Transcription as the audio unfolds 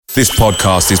This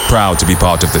podcast is proud to be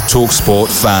part of the TalkSport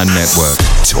Fan Network.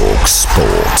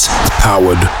 TalkSport.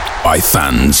 Powered by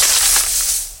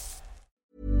fans.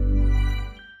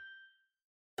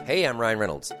 Hey, I'm Ryan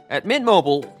Reynolds. At Mint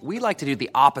Mobile, we like to do the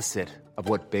opposite of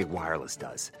what Big Wireless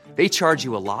does. They charge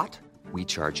you a lot, we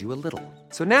charge you a little.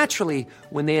 So naturally,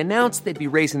 when they announced they'd be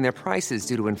raising their prices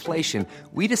due to inflation,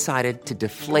 we decided to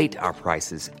deflate our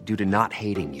prices due to not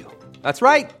hating you. That's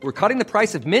right. We're cutting the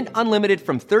price of Mint Unlimited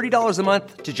from $30 a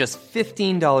month to just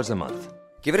 $15 a month.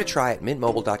 Give it a try at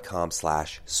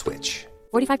mintmobile.com/switch.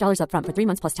 $45 up front for 3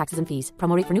 months plus taxes and fees.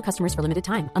 Promo rate for new customers for limited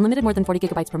time. Unlimited more than 40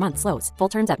 gigabytes per month. Slows full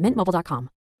terms at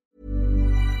mintmobile.com.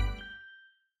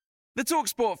 The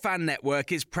TalkSport Fan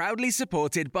Network is proudly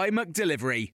supported by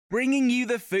McDelivery, bringing you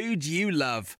the food you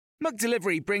love.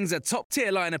 McDelivery brings a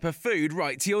top-tier lineup of food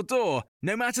right to your door.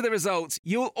 No matter the result,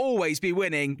 you'll always be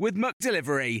winning with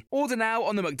McDelivery. Order now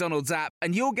on the McDonald's app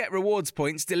and you'll get rewards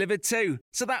points delivered too.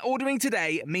 So that ordering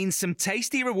today means some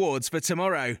tasty rewards for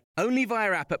tomorrow. Only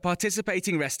via app at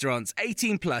participating restaurants.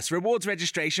 18 plus. Rewards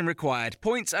registration required.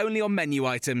 Points only on menu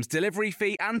items. Delivery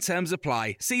fee and terms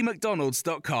apply. See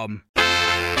mcdonalds.com.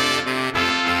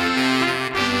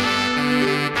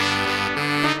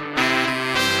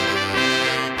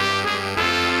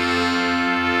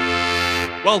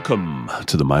 Welcome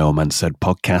to the My Old Man Said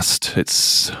podcast.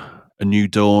 It's a new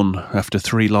dawn after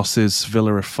 3 losses.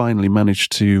 Villa have finally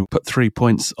managed to put 3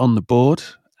 points on the board,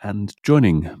 and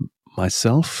joining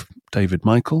myself, David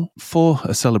Michael, for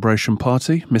a celebration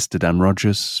party, Mr. Dan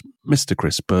Rogers, Mr.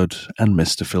 Chris Budd, and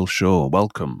Mr. Phil Shaw.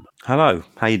 Welcome. Hello,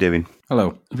 how you doing?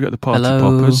 Hello. Have you got the party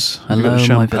poppers? Have you got the my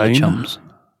champagne? Villa chums.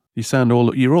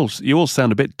 You all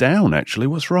sound a bit down. Actually,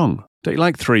 what's wrong? Don't you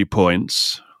like 3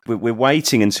 points? We're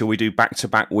waiting until we do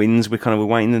back-to-back wins. We're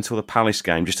waiting until the Palace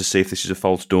game just to see if this is a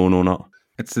false dawn or not.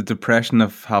 It's the depression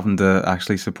of having to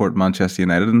actually support Manchester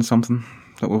United in something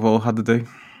that we've all had to do.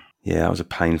 Yeah, that was a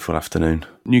painful afternoon.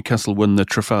 Newcastle won the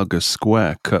Trafalgar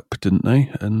Square Cup, didn't they?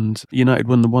 And United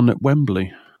won the one at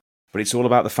Wembley. But it's all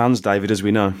about the fans, David, as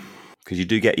we know, because you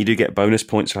do get bonus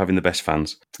points for having the best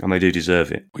fans, and they do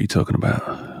deserve it. What are you talking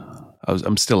about?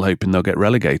 I'm still hoping they'll get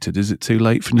relegated. Is it too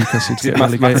late for Newcastle to Is it get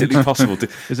relegated? mathematically possible to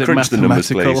Is it crunch the numbers,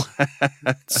 please?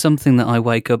 Something that I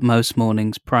wake up most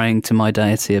mornings praying to my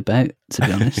deity about, to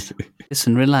be honest.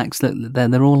 Listen, relax.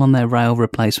 They're all on their rail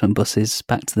replacement buses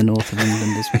back to the north of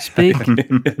England as we speak.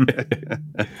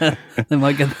 They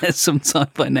might get there sometime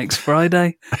by next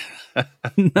Friday.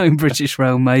 No British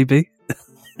Rail, maybe.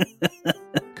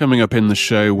 Coming up in the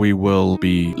show, we will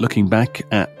be looking back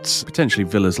at potentially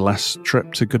Villa's last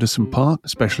trip to Goodison Park,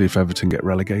 especially if Everton get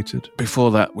relegated. Before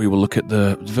that, we will look at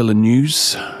the Villa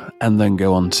news and then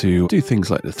go on to do things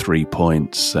like the 3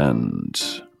 points and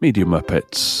Media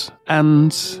Muppets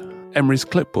and Emery's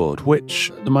clipboard,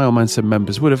 which the My Old Man Said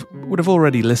members would have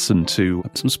already listened to.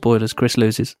 Some spoilers. Chris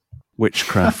loses.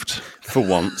 Witchcraft. For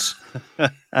once.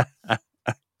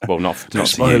 Well, not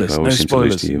spoilers. To you. No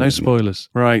spoilers. No spoilers.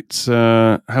 Right.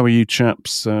 How are you,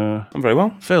 chaps? I'm very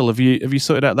well. Phil, have you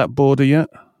sorted out that border yet?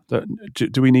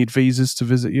 Do we need visas to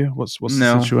visit you? What's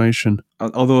the situation?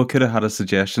 Although I could have had a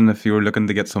suggestion if you were looking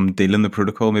to get some deal in the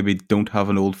protocol, maybe don't have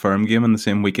an Old Firm game in the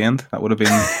same weekend. That would have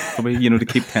been probably, to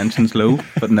keep tensions low.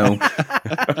 But no.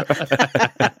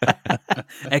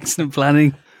 Excellent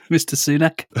planning, Mr.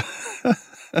 Sunak.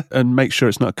 And make sure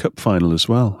it's not a cup final as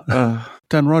well.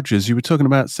 Dan Rogers, you were talking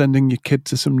about sending your kid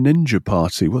to some ninja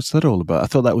party. What's that all about? I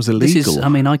thought that was illegal.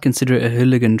 I consider it a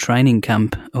hooligan training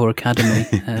camp or academy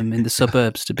in the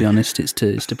suburbs, to be honest. It's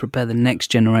to prepare the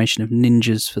next generation of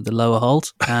ninjas for the lower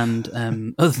holt. And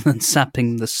other than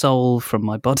sapping the soul from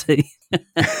my body,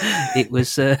 it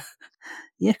was,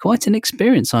 quite an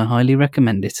experience. I highly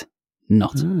recommend it.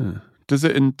 Not. Does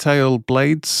it entail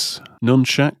blades,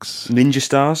 nunchucks? Ninja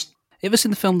stars? You ever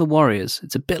seen the film The Warriors?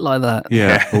 It's a bit like that.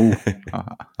 Yeah.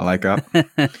 I like that.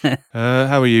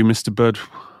 How are you, Mr. Budd?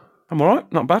 I'm all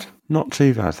right. Not bad. Not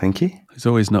too bad, thank you. He's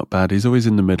always not bad. He's always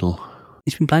in the middle.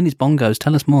 He's been playing his bongos.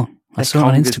 Tell us more. I saw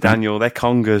on Instagram. Daniel, they're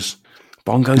congas.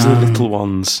 Bongos are the little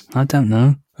ones. I don't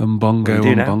know.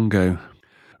 Bongo.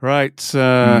 Right.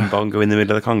 Bongo in the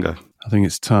middle of the Congo. I think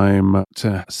it's time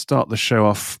to start the show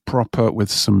off proper with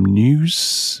some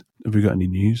news. Have we got any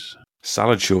news?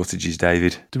 Salad shortages,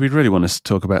 David. Do we really want to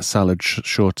talk about salad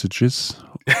shortages?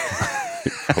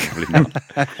 Probably not.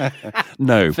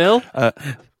 No. Phil?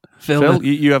 Phil,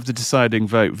 you have the deciding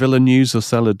vote. Villa news or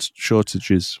salad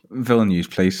shortages? Villa news,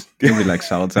 please. Nobody likes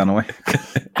salads anyway.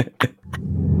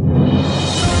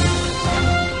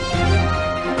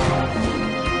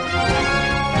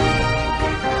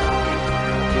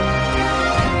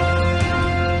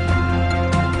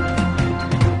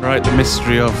 Right, the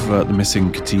mystery of the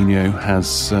missing Coutinho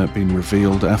has been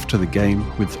revealed after the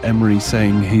game, with Emery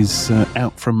saying he's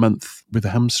out for a month with a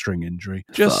hamstring injury.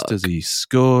 Just as he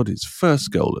scored his first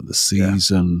goal of the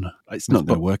season. Yeah. It's not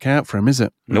going to work out for him, is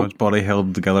it? No, his body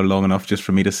held together long enough just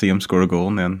for me to see him score a goal,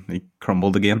 and then he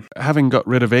crumbled again. Having got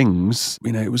rid of Ings,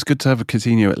 it was good to have a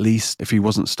Coutinho at least if he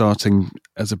wasn't starting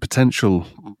as a potential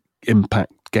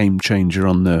impact game changer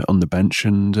on the bench,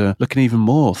 and looking even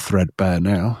more threadbare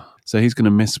now. So he's going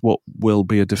to miss what will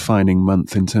be a defining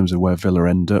month in terms of where Villa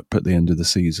end up at the end of the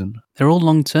season. They're all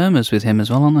long-termers with him as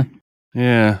well, aren't they?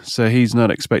 Yeah, so he's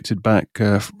not expected back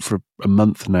for a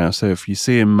month now. So if you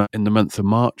see him in the month of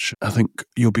March, I think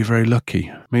you'll be very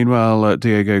lucky. Meanwhile,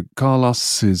 Diego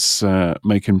Carlos is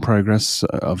making progress,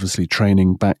 obviously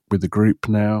training back with the group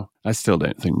now. I still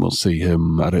don't think we'll see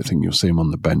him. I don't think you'll see him on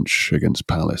the bench against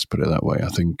Palace, put it that way. I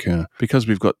think because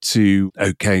we've got two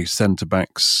okay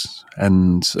centre-backs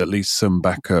and at least some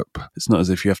backup, it's not as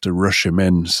if you have to rush him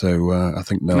in. So I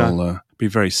think they'll be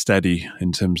very steady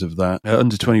in terms of that.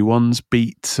 Under-21s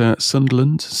beat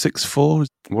Sunderland 6-4.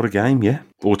 What a game, yeah.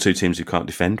 Or two teams who can't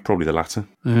defend, probably the latter.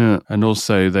 Yeah, and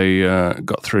also they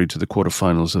got through to the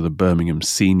quarterfinals of the Birmingham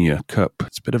Senior Cup.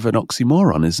 It's a bit of an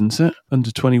oxymoron, isn't it?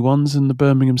 Under-21s in the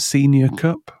Birmingham Senior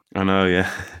Cup. I know, yeah.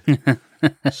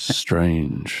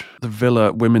 Strange. The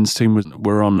Villa women's team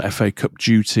were on FA Cup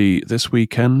duty this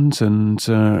weekend, and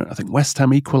I think West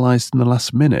Ham equalised in the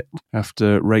last minute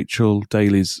after Rachel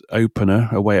Daly's opener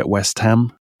away at West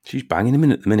Ham. She's banging him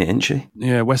in at the minute, isn't she?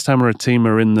 Yeah, West Ham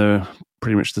are in the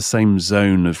pretty much the same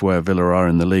zone of where Villa are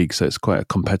in the league, so it's quite a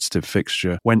competitive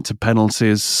fixture. Went to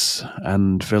penalties,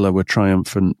 and Villa were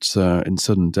triumphant in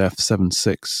sudden death,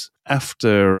 7-6.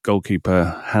 After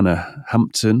goalkeeper Hannah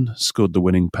Hampton scored the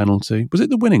winning penalty. Was it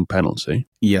the winning penalty?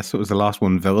 Yes, it was the last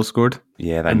one Villa scored.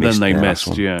 Yeah, they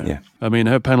missed. Yeah. I mean,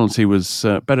 her penalty was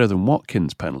better than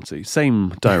Watkins' penalty. Same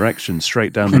direction,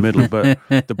 straight down the middle, but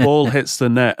the ball hits the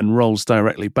net and rolls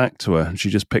directly back to her, and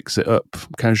she just picks it up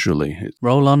casually.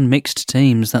 Roll on mixed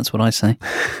teams, that's what I say.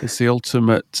 It's the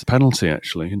ultimate penalty,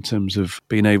 actually, in terms of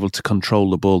being able to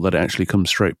control the ball that it actually comes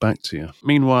straight back to you.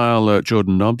 Meanwhile,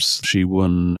 Jordan Nobbs, she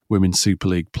won Women's Super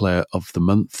League Player of the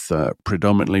Month,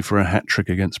 predominantly for a hat-trick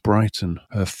against Brighton,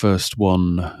 her first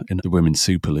one in the Women's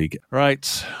Super League.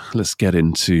 Right, let's get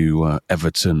into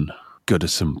Everton,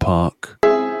 Goodison Park.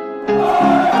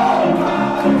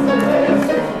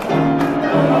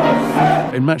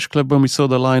 In Match Club, when we saw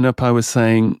the lineup, I was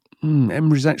saying,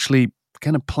 Emery's actually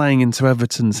kind of playing into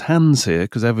Everton's hands here,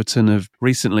 because Everton have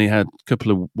recently had a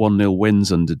couple of 1-0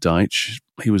 wins under Dyche.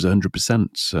 He was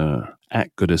 100%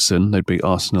 at Goodison. They'd beat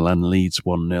Arsenal and Leeds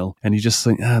 1-0. And you just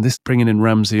think, this bringing in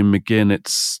Ramsey and McGinn,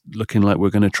 it's looking like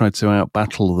we're going to try to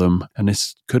out-battle them. And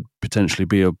this could potentially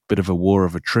be a bit of a war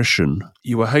of attrition.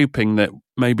 You were hoping that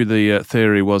maybe the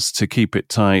theory was to keep it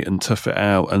tight and tough it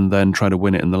out and then try to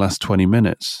win it in the last 20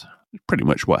 minutes. Pretty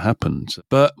much what happened.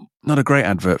 But not a great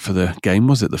advert for the game,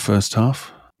 was it, the first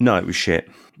half? No, it was shit,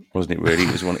 wasn't it, really?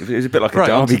 It was a bit like a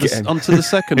derby game. On to the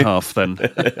second half, then.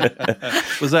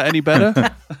 Was that any better?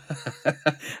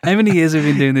 How many years have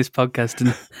we been doing this podcast,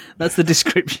 and that's the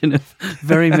description of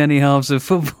very many halves of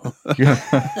football?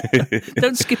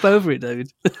 Don't skip over it,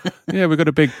 David. Yeah, we've got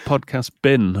a big podcast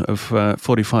bin of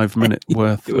 45-minute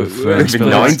worth of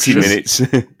 90 minutes.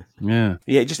 Yeah.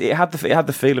 Yeah, it had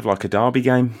the feel of like a derby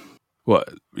game.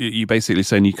 What, you basically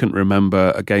saying you couldn't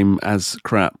remember a game as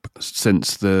crap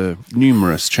since the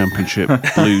numerous Championship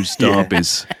Blues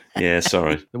derbies? Yeah,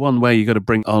 sorry. The one where you got to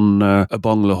bring on a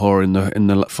Bong Lahore in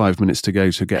the 5 minutes to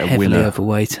go to get a winner. Heavily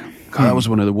overweight. God, that was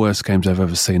one of the worst games I've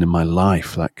ever seen in my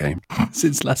life, that game.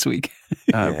 Since last week.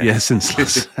 Since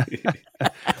last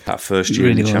That first year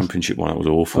in the Championship one, that was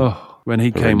awful. Oh. When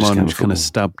he came on and kind of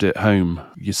stabbed it home,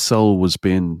 your soul was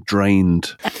being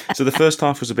drained. So the first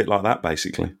half was a bit like that,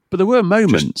 basically. But there were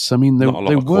moments. There were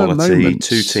moments.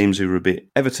 Two teams who were a bit...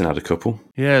 Everton had a couple.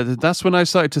 Yeah, that's when I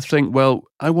started to think, well,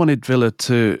 I wanted Villa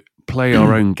to play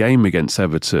our own game against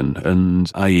Everton,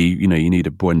 and i.e., you need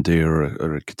a Buendia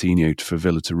or a Coutinho for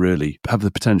Villa to really have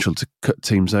the potential to cut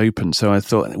teams open. So I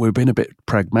thought we're being a bit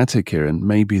pragmatic here, and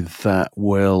maybe that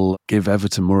will give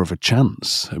Everton more of a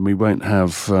chance, and we won't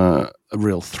have a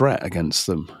real threat against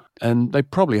them. And they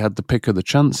probably had the pick of the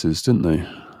chances, didn't they?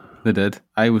 They did.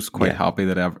 I was quite happy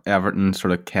that Everton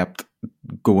sort of kept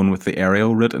going with the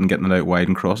aerial route and getting it out wide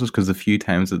and crosses, because the few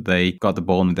times that they got the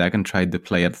ball in the deck and tried to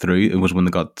play it through, it was when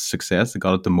they got success. They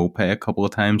got it to Mopé a couple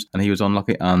of times and he was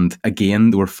unlucky. And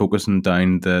again, they were focusing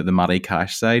down the Matty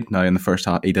Cash side. Now in the first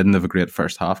half, he didn't have a great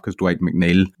first half because Dwight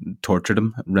McNeil tortured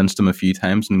him, rinsed him a few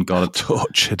times and got it.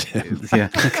 Tortured him. Yeah,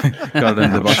 got it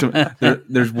into the box.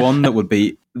 There's one that would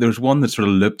be... There's one that sort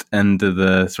of looped into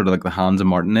the sort of like the hands of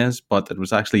Martinez, but it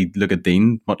was actually, look at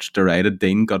Dean, much derided.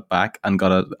 Dean got back and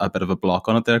got a bit of a block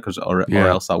on it there, or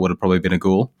else that would have probably been a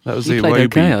goal. That was He the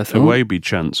played okay, I thought. Iwobi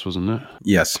chance, wasn't it?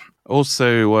 Yes.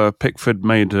 Also, Pickford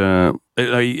made.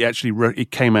 He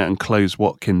came out and closed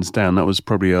Watkins down. That was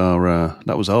probably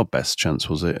our best chance,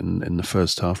 was it? In the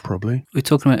first half, probably. We're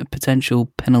talking about a potential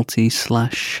penalty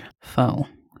 / foul.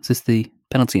 Is this the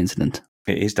penalty incident?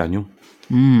 It is, Daniel.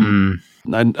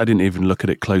 I didn't even look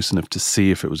at it close enough to see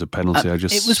if it was a penalty. I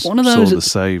just it was one of those saw the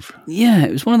save. Yeah,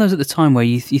 it was one of those at the time where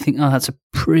you think, oh, that's a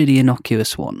pretty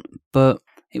innocuous one. But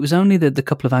it was only the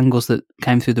couple of angles that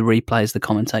came through the replays. The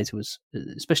commentator was,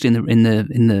 especially in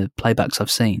the playbacks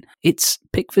I've seen, it's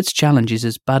Pickford's challenge is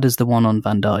as bad as the one on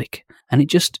Van Dijk, and it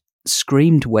just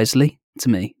screamed Wesley to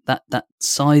me. That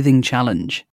scything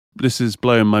challenge. This is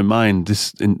blowing my mind.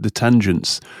 In the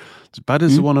tangents. As bad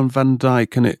as the one on Van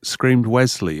Dijk, and it screamed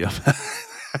Wesley.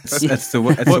 It's the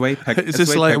way Pickford... Is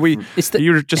this like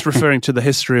you're just referring to the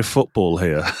history of football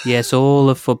here? Yes, all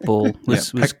of football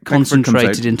was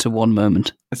concentrated into one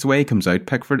moment. It's the way he comes out.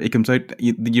 Pickford, he comes out...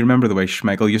 You remember the way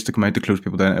Schmeichel used to come out to close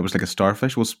people down? It was like a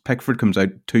starfish. Well, Pickford comes out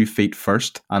 2 feet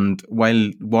first, and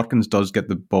while Watkins does get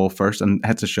the ball first and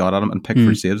hits a shot at him, and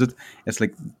Pickford saves it, it's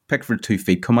like Pickford 2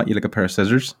 feet come at you like a pair of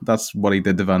scissors. That's what he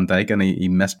did to Van Dijk, and he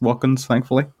missed Watkins,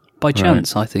 thankfully. By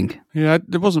chance, I think. Yeah,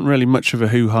 there wasn't really much of a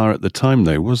hoo-ha at the time,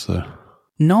 though, was there?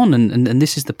 None, and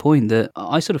this is the point that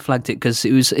I sort of flagged it because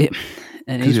it was...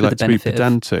 Because you like to be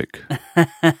pedantic.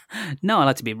 No, I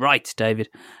like to be right, David.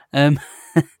 The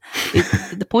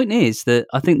point is that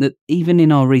I think that even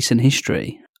in our recent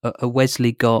history, a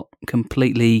Wesley got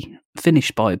completely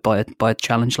finished by a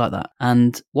challenge like that.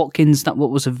 And Watkins,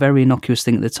 what was a very innocuous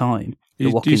thing at the time.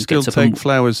 Do you still take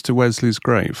flowers to Wesley's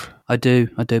grave? I do,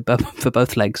 for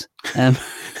both legs.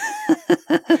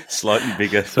 Slightly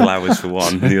bigger flowers for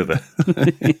one than the other.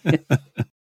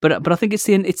 But I think it's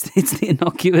the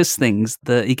innocuous things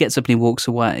that he gets up and he walks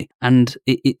away, and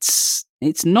it's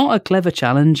not a clever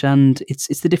challenge, and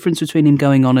it's the difference between him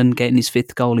going on and getting his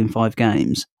 5th goal in 5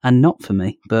 games, and not for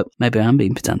me. But maybe I am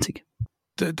being pedantic.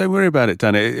 Don't worry about it,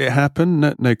 Dan. It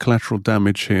happened. No collateral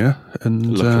damage here,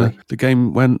 and the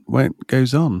game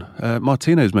goes on.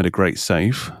 Martinez made a great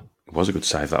save. It was a good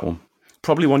save, that one.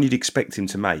 Probably one you'd expect him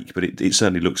to make, but it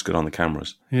certainly looks good on the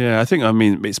cameras. Yeah, I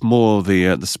mean it's more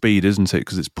the speed, isn't it?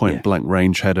 Because it's point blank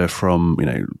range header from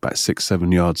about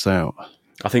 6-7 yards out.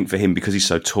 I think for him, because he's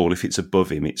so tall, if it's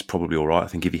above him, it's probably all right. I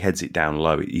think if he heads it down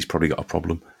low, he's probably got a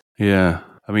problem. Yeah.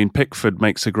 I mean, Pickford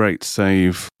makes a great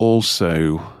save.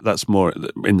 Also, that's more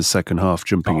in the second half,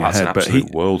 jumping that's ahead. An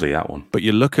absolute worldie, that one. But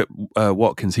you look at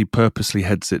Watkins; he purposely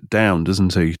heads it down,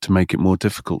 doesn't he, to make it more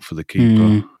difficult for the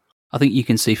keeper? I think you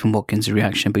can see from Watkins'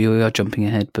 reaction, but you are jumping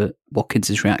ahead. But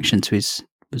Watkins' reaction to his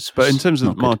But in terms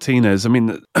of Martinez, I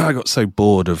mean, I got so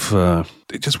bored of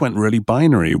it. Just went really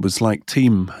binary. It was like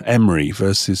Team Emery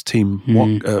versus Team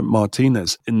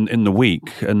Martinez in the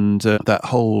week, and that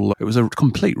whole it was a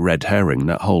complete red herring.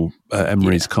 That whole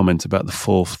Emery's comment about the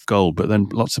 4th goal, but then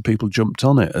lots of people jumped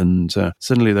on it, and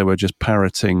suddenly they were just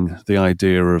parroting the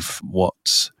idea of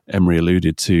what Emery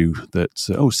alluded to, that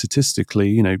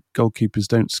statistically, goalkeepers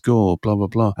don't score, blah blah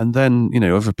blah, and then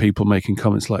other people making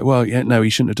comments like, well, yeah, no, he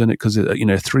shouldn't have done it because a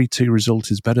 3-2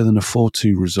 result is better than a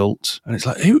 4-2 result, and it's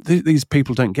like, these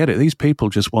people don't get it. These people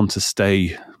just want to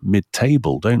stay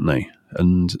mid-table, don't they?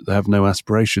 And they have no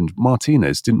aspirations.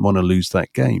 Martinez didn't want to lose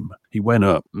that game. He went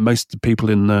up. Most of the people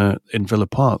in Villa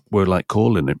Park were like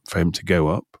calling it for him to go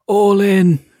up. All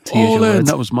in. All in.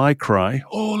 That was my cry.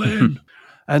 All in.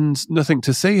 And nothing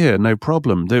to see here, no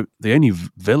problem. The only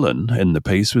villain in the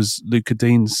piece was Luca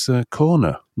Dean's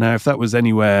corner. Now, if that was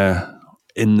anywhere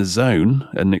in the zone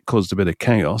and it caused a bit of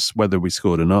chaos, whether we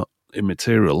scored or not,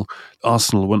 immaterial,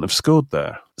 Arsenal wouldn't have scored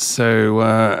there.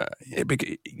 So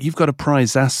you've got a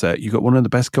prized asset. You've got one of the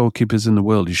best goalkeepers in the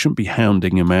world. You shouldn't be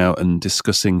hounding him out and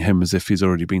discussing him as if he's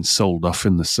already been sold off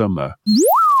in the summer.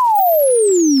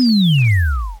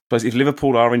 But if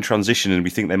Liverpool are in transition and we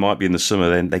think they might be in the summer,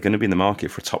 then they're going to be in the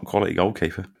market for a top quality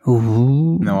goalkeeper.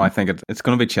 Ooh. No, I think it's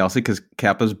going to be Chelsea because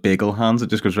Kepa's bagel hands, it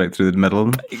just goes right through the middle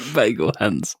of them. Bagel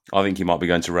hands. I think he might be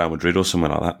going to Real Madrid or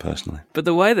somewhere like that, personally. But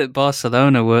the way that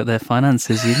Barcelona work their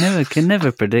finances, you can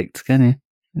never predict, can you?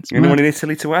 Anyone in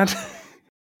Italy to add?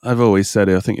 I've always said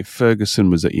it. I think if Ferguson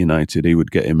was at United, he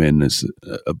would get him in as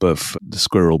above the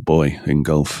Squirrel Boy in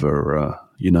goal for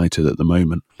United at the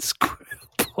moment. Squirrel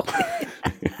Boy.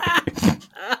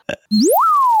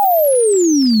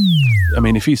 I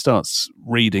mean, if he starts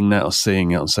reading that or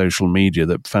seeing it on social media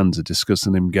that fans are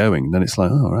discussing him going, then it's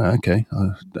like, oh, right, okay,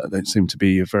 I don't seem to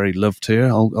be very loved here.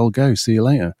 I'll go. See you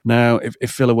later. Now,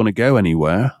 if Villa want to go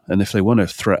anywhere, and if they want to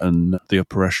threaten the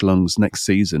upper echelons next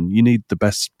season, you need the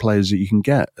best players that you can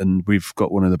get, and we've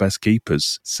got one of the best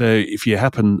keepers. So if you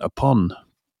happen upon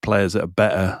players that are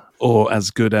better or as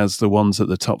good as the ones that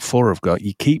the top four have got,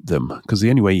 you keep them, because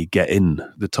the only way you get in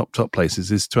the top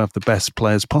places is to have the best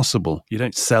players possible. You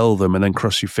don't sell them and then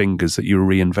cross your fingers that you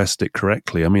reinvest it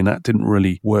correctly. I mean, that didn't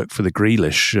really work for the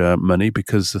Grealish money,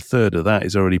 because a third of that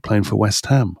is already playing for West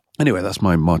Ham. Anyway, that's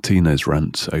my Martinez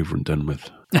rant over and done with.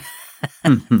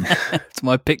 It's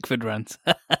my Pickford rant.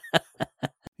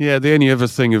 Yeah, the only other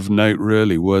thing of note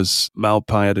really was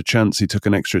Malpai had a chance. He took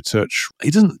an extra touch.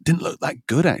 He didn't look that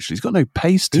good, actually. He's got no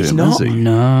pace to him, has he?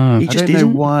 No. I don't know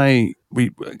why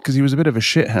because he was a bit of a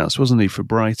shithouse, wasn't he, for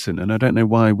Brighton? And I don't know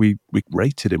why we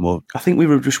rated him. Or I think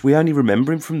we only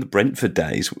remember him from the Brentford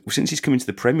days. Since he's come into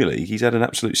the Premier League, he's had an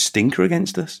absolute stinker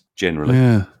against us, generally.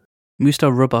 Yeah. We used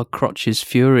to rub our crotches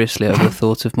furiously over the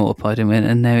thought of Malpai doing it,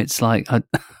 and now it's like I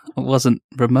wasn't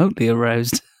remotely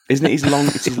aroused. Isn't it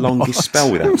it's his longest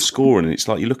spell without scoring? And it's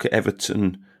like you look at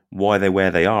Everton, why they're where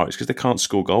they are. It's because they can't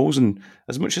score goals. And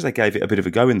as much as they gave it a bit of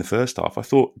a go in the first half, I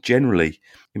thought generally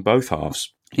in both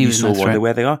halves, you saw why they're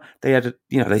where they are. They had,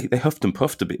 they huffed and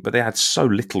puffed a bit, but they had so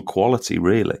little quality,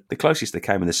 really. The closest they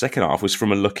came in the second half was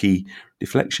from a lucky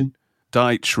deflection.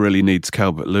 Deitch really needs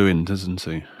Calvert-Lewin, doesn't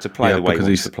he? To play the way he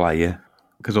wants to play, yeah.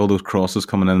 Because all those crosses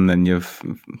coming in, and then you've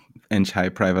inch-high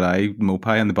private eye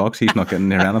Mopai in the box. He's not getting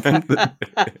near anything.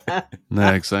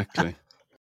 No, exactly.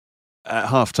 At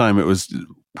half-time, it was,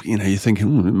 you're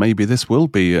thinking, maybe this will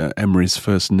be Emery's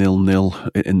first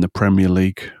 0-0 in the Premier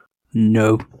League.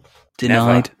 No.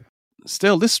 Denied. Never.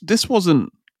 Still, this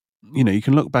wasn't, you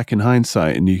can look back in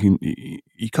hindsight and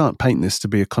you can't paint this to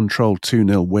be a controlled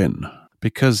 2-0 win.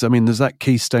 Because, I mean, there's that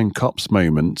Keystone Cops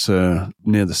moment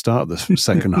near the start of the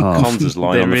second half. Konsa's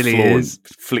lying on the floor and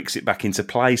flicks it back into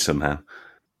play somehow.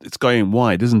 It's going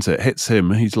wide, isn't it? Hits him.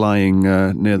 He's lying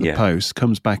near the post,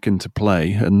 comes back into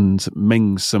play, and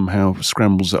Mings somehow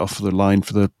scrambles it off the line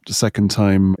for the second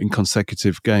time in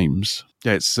consecutive games.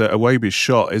 Yeah, it's Iwobi's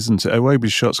shot, isn't it?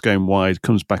 Iwobi's shot's going wide,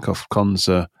 comes back off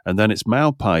Konsa, and then it's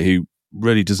Malpai who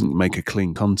really doesn't make a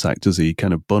clean contact, does he? He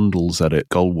kind of bundles at it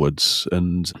goalwards,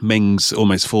 and Mings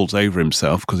almost falls over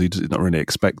himself because he's not really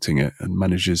expecting it and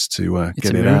manages to get it out of there. It's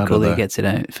a miracle that he gets it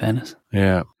out, in fairness.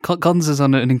 Yeah. Konsa's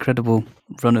on an incredible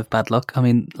run of bad luck. I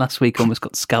mean, last week almost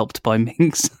got scalped by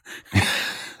Mings.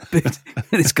 But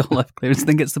his goal life clearance,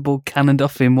 then gets the ball cannoned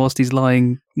off him whilst he's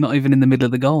lying not even in the middle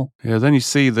of the goal. Yeah, then you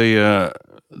see the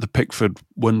Pickford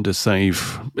wonder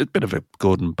save, a bit of a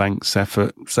Gordon Banks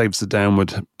effort, saves the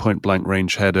downward point-blank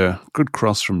range header, good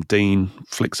cross from Dean,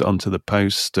 flicks it onto the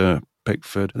post,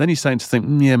 Pickford. And then you're starting to think,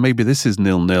 maybe this is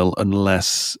 0-0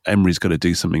 unless Emery's got to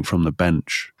do something from the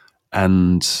bench.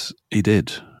 And he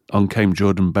did. On came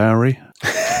Jordan Bowery.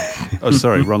 Oh,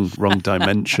 sorry, wrong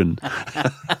dimension.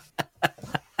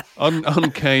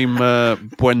 On came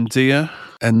Buendia,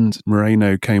 and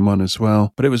Moreno came on as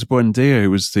well. But it was Buendia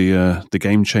who was the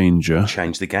game changer.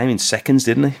 Changed the game in seconds,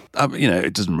 didn't he?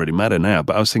 It doesn't really matter now.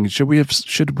 But I was thinking, should we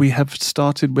have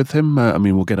started with him?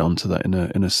 We'll get onto that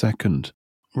in a second.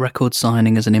 Record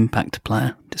signing as an impact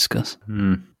player. Discuss.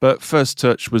 But first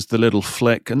touch was the little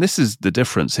flick, and this is the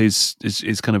difference. His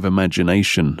kind of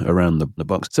imagination around the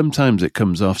box. Sometimes it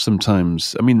comes off.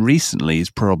 Sometimes, recently he's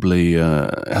probably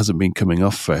hasn't been coming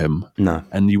off for him. No,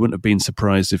 and you wouldn't have been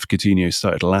surprised if Coutinho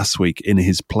started last week in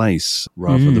his place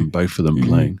rather than both of them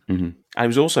playing. Mm-hmm. And it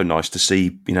was also nice to see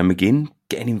McGinn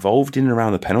getting involved in and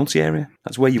around the penalty area.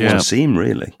 That's where you want to see him,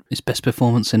 really. His best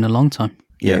performance in a long time.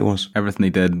 Yeah, it was. Everything he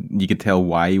did, you could tell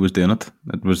why he was doing it.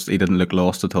 He didn't look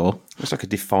lost at all. It's like a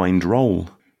defined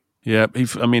role. Yeah,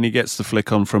 he gets the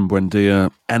flick on from Buendia,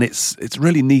 and it's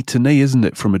really knee to knee, isn't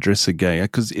it, from Idrissa Gueye?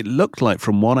 Because it looked like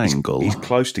from one angle... He's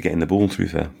close to getting the ball, to be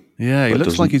fair. Yeah, it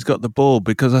looks like he's got the ball,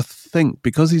 because I think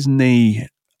because his knee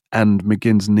and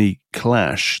McGinn's knee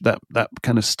clash, that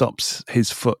kind of stops his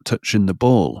foot touching the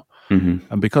ball.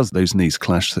 Mm-hmm. And because those knees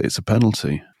clash, it's a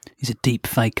penalty. He's a deep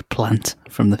fake plant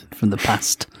from the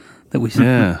past that we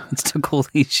it's took all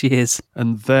these years.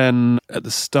 And then at the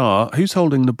start, who's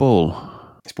holding the ball?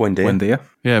 It's Buendia.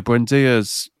 Yeah,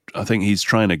 Buendia's. I think he's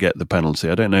trying to get the penalty.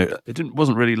 I don't know. It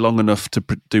wasn't really long enough to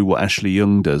do what Ashley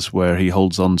Young does, where he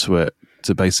holds on to it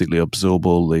to basically absorb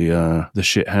all the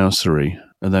shithousery.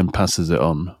 and then passes it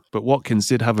on. But Watkins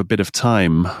did have a bit of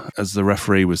time as the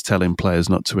referee was telling players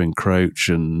not to encroach,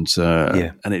 and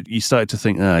you started to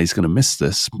think, he's going to miss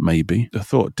this, maybe. The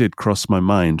thought did cross my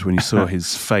mind when you saw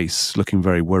his face looking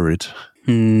very worried.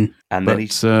 And then he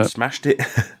smashed it.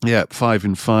 5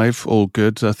 in 5, all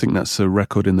good. I think that's a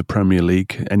record in the Premier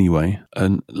League anyway.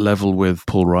 And level with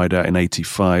Paul Rideout in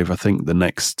 85. I think the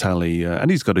next tally,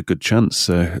 and he's got a good chance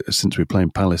since we're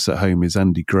playing Palace at home, is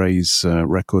Andy Gray's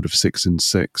record of 6 in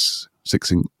 6.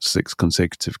 6 in 6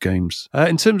 consecutive games.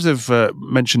 In terms of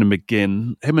mentioning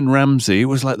McGinn, him and Ramsey, it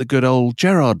was like the good old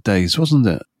Gerrard days, wasn't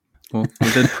it? Well,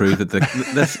 we did prove that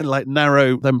this like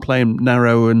narrow, them playing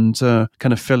narrow and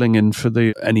kind of filling in for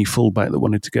any fullback that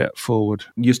wanted to get forward.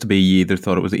 Used to be you either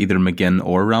thought it was either McGinn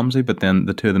or Ramsey, but then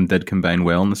the two of them did combine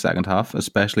well in the second half,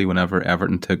 especially whenever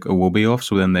Everton took Iwobi off.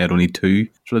 So then they had only two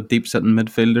sort of deep sitting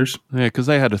midfielders. Yeah, because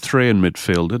they had a 3 in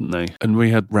midfield, didn't they? And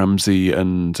we had Ramsey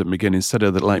and McGinn instead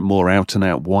of the like more out and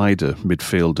out wider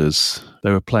midfielders.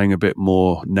 They were playing a bit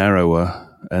more narrower.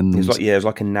 And it was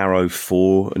like a narrow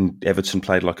 4, and Everton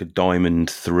played like a diamond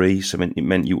 3. So it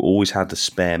meant you always had the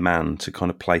spare man to kind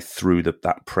of play through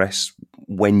that press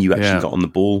when you actually got on the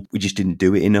ball. We just didn't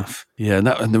do it enough. Yeah,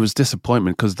 and there was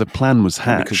disappointment because the plan was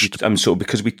hatched.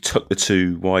 Because we took the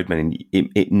 2 wide men,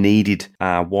 it needed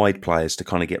our wide players to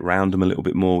kind of get round them a little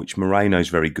bit more, which Moreno's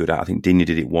very good at. I think Digne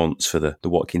did it once for the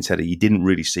Watkins header. You didn't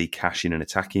really see Cash in an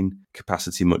attacking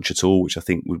capacity much at all, which I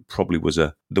think probably was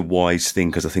the wise thing,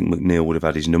 because I think McNeil would have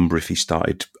had his number if he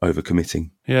started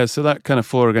overcommitting. Yeah, so that kind of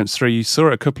 4 against 3, you saw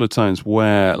it a couple of times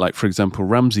where, like for example,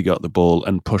 Ramsey got the ball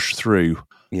and pushed through.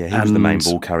 Yeah, he was the main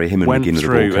ball carrier. Him and McGinn were the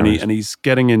ball carriers. And he's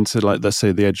getting into, like, let's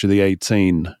say, the edge of the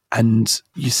 18. And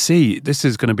you see, this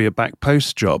is going to be a back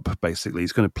post job, basically.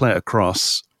 He's going to play it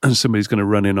across, and somebody's going to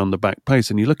run in on the back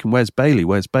post. And you're looking, where's Bailey?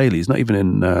 He's not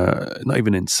even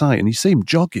in sight. And you see him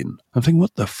jogging. I'm thinking,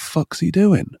 what the fuck's he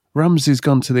doing? Ramsey's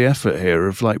gone to the effort here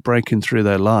of, like, breaking through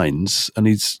their lines, and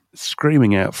he's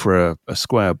screaming out for a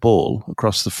square ball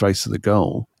across the face of the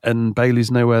goal. And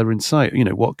Bailey's nowhere in sight. You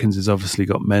know, Watkins has obviously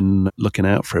got men looking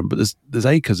out for him, but there's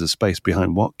acres of space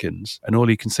behind Watkins, and all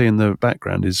you can see in the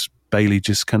background is Bailey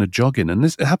just kind of jogging. And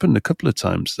it happened a couple of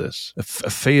times, this. A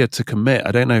fear to commit.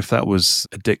 I don't know if that was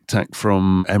a diktat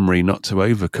from Emery not to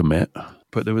overcommit,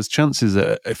 but there was chances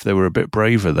that if they were a bit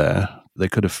braver there, they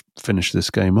could have finished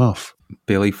this game off.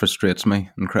 Bailey frustrates me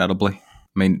incredibly.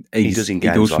 I mean, he does in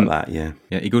games like that, yeah.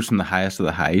 Yeah, he goes from the highest of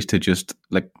the highs to just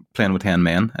like playing with 10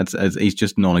 men. He's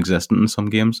just non-existent in some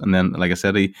games. And then, like I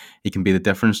said, he can be the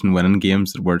difference in winning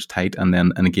games where it's tight. And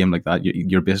then in a game like that,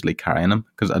 you're basically carrying him,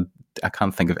 because I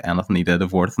can't think of anything he did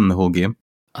of worth in the whole game.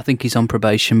 I think he's on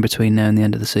probation between now and the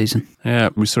end of the season. Yeah,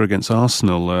 we saw against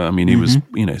Arsenal. He was,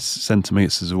 sent to me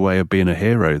as a way of being a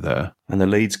hero there. And the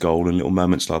Leeds goal and little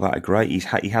moments like that are great.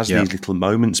 He has these little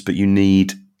moments, but you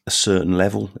need a certain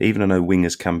level. Even I know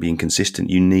wingers can be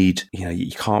inconsistent. You need,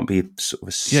 you can't be sort of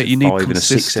a 5 and a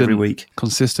 6 every week.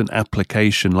 Consistent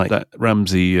application, like that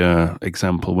Ramsey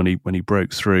example when he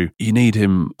broke through. You need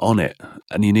him on it,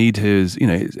 and you need his.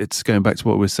 It's going back to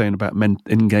what we were saying about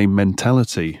in-game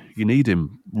mentality. You need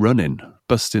him running,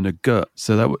 busting a gut.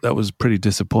 So that was pretty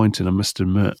disappointing, I must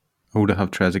admit. Oh, to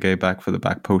have Trezeguet back for the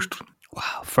back post.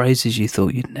 Wow, phrases you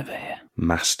thought you'd never hear.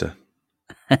 Master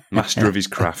of his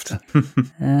craft.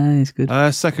 He's good.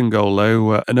 Second goal,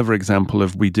 though, another example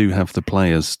of we do have the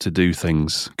players to do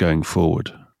things going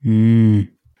forward.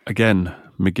 Again,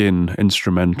 McGinn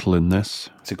instrumental in this.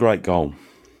 It's a great goal.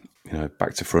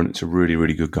 Back to front, it's a really,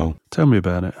 really good goal. Tell me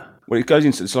about it. Well,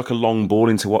 it's like a long ball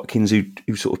into Watkins,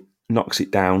 who sort of knocks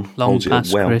it down, holds it up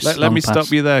well. Chris, let me stop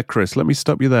you there, Chris. Let me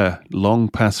stop you there. Long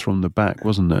pass from the back,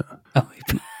 wasn't it?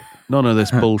 None of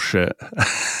this bullshit.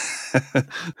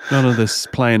 None of this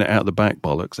playing it out the back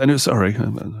bollocks. And sorry,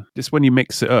 just when you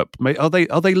mix it up, are they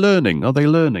learning? Are they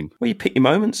learning? Well, you pick your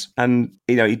moments, and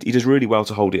he does really well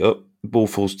to hold it up. Ball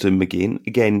falls to McGinn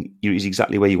again. He's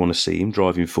exactly where you want to see him,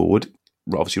 driving forward.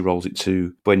 Obviously, rolls it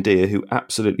to Buendia, who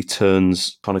absolutely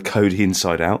turns kind of Cody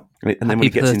inside out. And then when he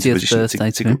gets into position,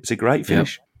 it's a great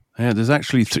finish. Yep. Yeah, there's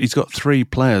actually he's got 3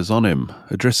 players on him.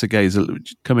 Idrissa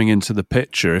Gueye's coming into the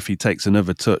picture. If he takes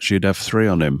another touch, you'd have 3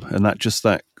 on him, and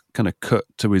that kind of cut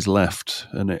to his left,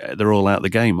 and they're all out the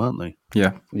game, aren't they?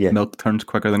 Yeah. Milk turns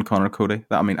quicker than Conor Cody.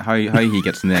 How he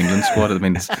gets in the England squad? I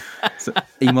mean,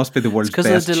 he must be the world's best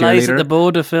cheerleader. Because of the delays at the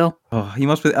border, Phil. Oh, he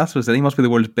must be. That's what I said. He must be the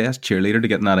world's best cheerleader to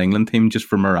get in that England team just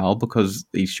for morale, because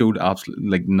he showed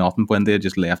absolutely nothing when they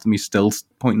just left him. He's still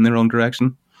pointing in the wrong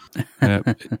direction.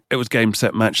 It was game,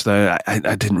 set, match, though.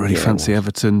 I didn't really fancy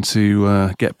Everton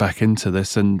to get back into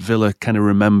this, and Villa kind of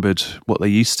remembered what they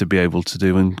used to be able to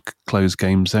do and close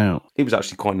games out. It was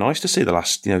actually quite nice to see the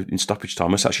last, in stoppage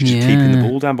time, us actually just keeping the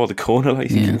ball down by the corner. Like,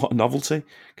 thinking, what a novelty!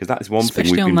 Because that is one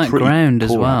especially thing we've on been that pretty ground as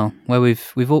poor well, at. where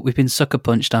we've been sucker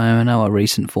punched. I know our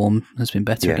recent form has been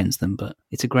better against them, but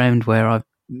it's a ground where I've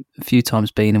a few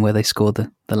times been and where they score the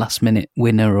last minute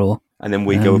winner, And then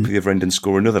we go up the other end and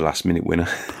score another last minute winner.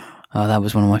 Oh, that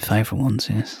was one of my favourite ones,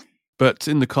 yes. But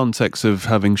in the context of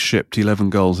having shipped 11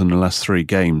 goals in the last 3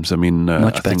 games, I mean,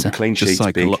 much I better. think Clean sheet's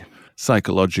big.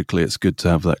 Psychologically, it's good to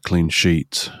have that clean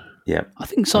sheet. Yeah, I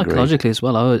think psychologically as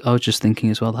well. I was just thinking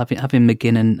as well, having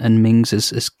McGinn and Mings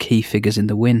as key figures in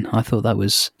the win. I thought that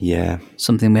was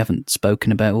something we haven't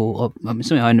spoken about, or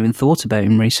something I hadn't even thought about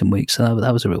in recent weeks. So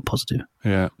that was a real positive.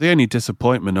 Yeah, the only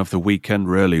disappointment of the weekend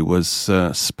really was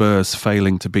Spurs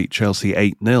failing to beat Chelsea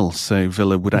 8-0. So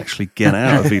Villa would actually get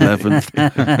out of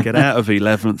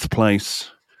 11th place.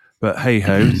 But hey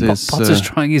ho, Potter's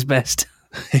trying his best.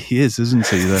 He is, isn't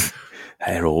he?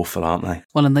 They're awful, aren't they?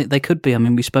 Well, and they could be. I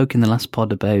mean, we spoke in the last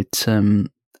pod about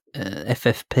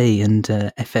FFP and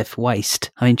FF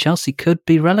Waste. I mean, Chelsea could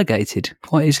be relegated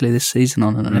quite easily this season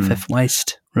on an FF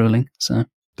Waste ruling. So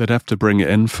they'd have to bring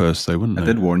it in first, though, wouldn't they? I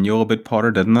did warn you all about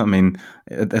Potter, didn't I? I mean,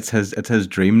 it's his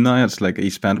dream now. It's like he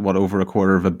spent over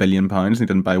 £250 million and he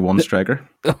didn't buy one striker.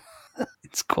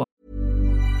 It's quite.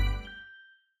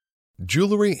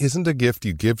 Jewelry isn't a gift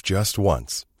you give just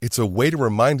once. It's a way to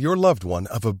remind your loved one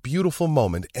of a beautiful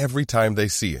moment every time they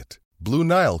see it. Blue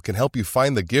Nile can help you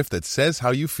find the gift that says how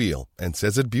you feel and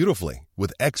says it beautifully,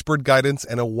 with expert guidance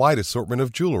and a wide assortment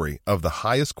of jewelry of the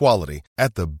highest quality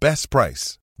at the best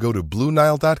price. Go to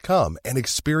BlueNile.com and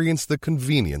experience the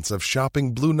convenience of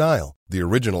shopping Blue Nile, the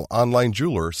original online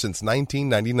jeweler since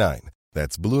 1999.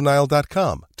 That's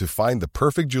BlueNile.com to find the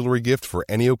perfect jewelry gift for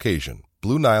any occasion.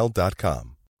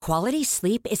 BlueNile.com. Quality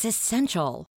sleep is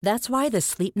essential. That's why the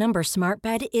Sleep Number Smart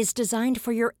Bed is designed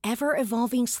for your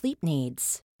ever-evolving sleep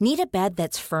needs. Need a bed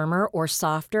that's firmer or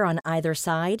softer on either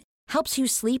side? Helps you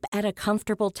sleep at a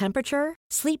comfortable temperature?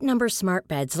 Sleep Number Smart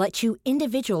Beds let you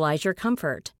individualize your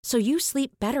comfort, so you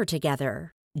sleep better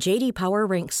together. J.D. Power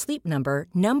ranks Sleep Number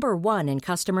number 1 in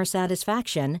customer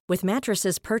satisfaction with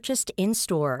mattresses purchased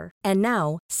in-store. And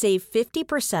now, save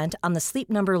 50% on the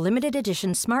Sleep Number Limited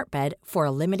Edition Smart Bed for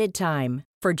a limited time.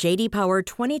 For J.D. Power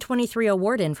 2023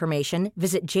 award information,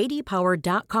 visit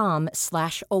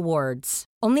jdpower.com/awards.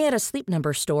 Only at a Sleep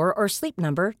Number store or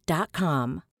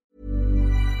sleepnumber.com.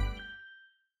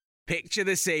 Picture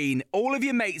the scene. All of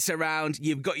your mates around,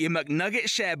 you've got your McNugget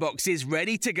share boxes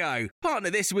ready to go. Partner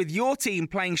this with your team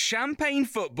playing champagne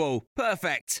football.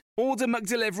 Perfect. Order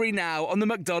McDelivery now on the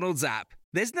McDonald's app.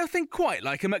 There's nothing quite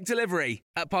like a McDelivery.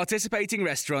 At participating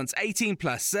restaurants, 18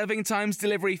 plus, serving times,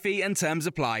 delivery fee and terms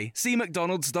apply. See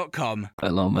mcdonalds.com.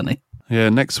 A lot of money. Yeah,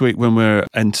 next week when we're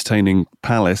entertaining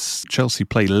Palace, Chelsea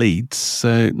play Leeds.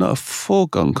 So not a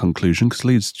foregone conclusion because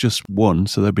Leeds just won,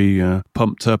 so they'll be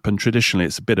pumped up. And traditionally,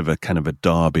 it's a bit of a kind of a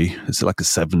derby. It's like a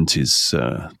 70s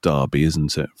derby,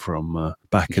 isn't it? From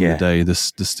back in the day,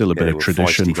 there's still a bit of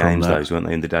tradition from games, that. those, weren't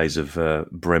they, in the days of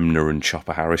Bremner and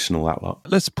Chopper Harris and all that lot.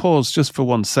 Let's pause just for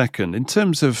 1 second. In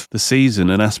terms of the season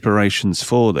and aspirations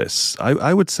for this,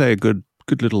 I would say a good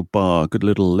little bar, good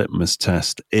little litmus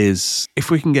test is if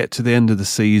we can get to the end of the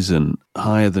season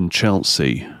higher than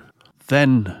Chelsea,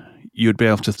 then you'd be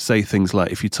able to say things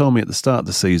like, if you told me at the start of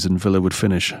the season Villa would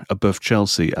finish above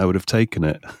Chelsea, I would have taken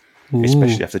it. Ooh.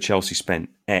 Especially after Chelsea spent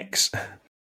X.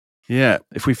 Yeah,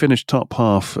 if we finish top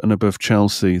half and above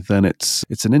Chelsea, then it's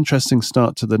an interesting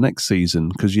start to the next season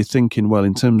because you're thinking, well,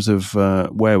 in terms of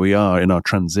where we are in our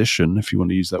transition, if you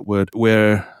want to use that word,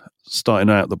 we're starting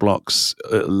out the blocks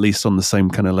at least on the same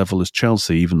kind of level as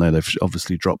Chelsea, even though they've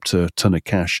obviously dropped a ton of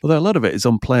cash. Although a lot of it is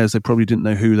on players they probably didn't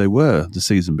know who they were the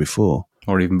season before.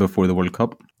 Or even before the World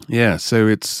Cup. Yeah, so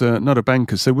it's not a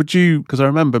banker. So would you, because I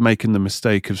remember making the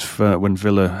mistake of when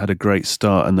Villa had a great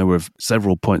start and there were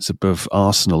several points above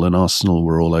Arsenal and Arsenal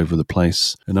were all over the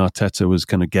place and Arteta was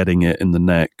kind of getting it in the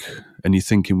neck and you're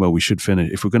thinking, well, we should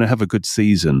finish, if we're going to have a good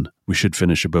season, we should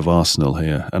finish above Arsenal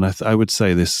here. And I would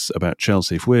say this about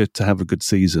Chelsea, if we're to have a good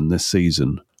season this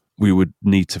season, we would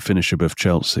need to finish above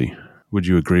Chelsea. Would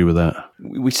you agree with that?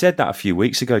 We said that a few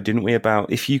weeks ago, didn't we,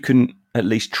 about if you can at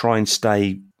least try and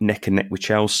stay neck and neck with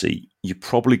Chelsea, you're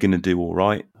probably going to do all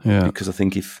right. Yeah. Because I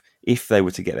think if if they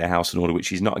were to get their house in order,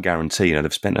 which is not a guarantee,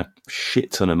 they've spent a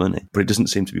shit ton of money, but it doesn't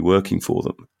seem to be working for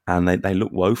them. And they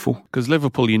look woeful. Because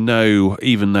Liverpool, even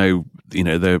though,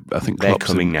 I think they're Klopp's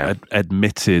coming now.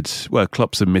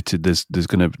 Klopp's admitted there's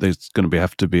going to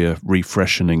have to be a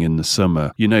refreshening in the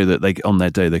summer. That on their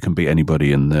day they can beat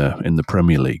anybody in the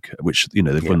Premier League, which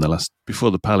they've won the last.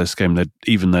 Before the Palace game,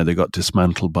 even though they got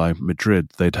dismantled by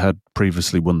Madrid, they'd had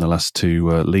previously won the last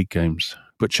 2 league games.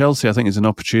 But Chelsea, I think, is an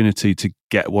opportunity to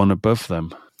get one above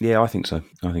them. Yeah, I think so.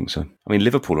 I mean,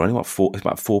 Liverpool are only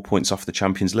about 4 points off the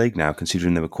Champions League now,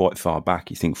 considering they were quite far back.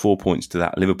 You think 4 points to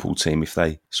that Liverpool team, if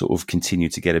they sort of continue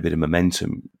to get a bit of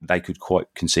momentum, they could quite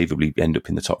conceivably end up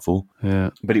in the top 4.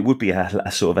 Yeah. But it would be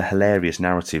a sort of a hilarious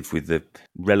narrative with the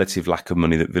relative lack of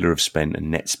money that Villa have spent and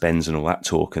net spends and all that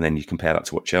talk, and then you compare that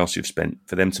to what Chelsea have spent.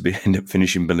 For them to end up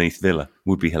finishing beneath Villa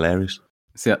would be hilarious.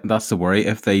 See, that's the worry.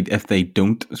 If they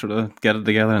don't sort of get it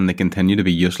together and they continue to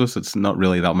be useless, it's not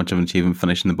really that much of an achievement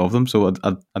finishing above them. So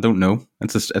I don't know.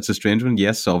 It's a strange one.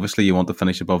 Yes, obviously you want to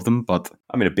finish above them, but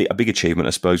I mean, a big achievement, I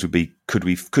suppose, would be could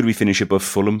we finish above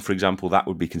Fulham, for example? That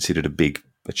would be considered a big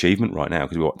achievement right now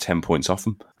because we're 10 points off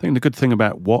them. I think the good thing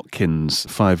about Watkins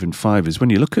 5 and 5 is when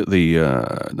you look at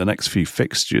the next few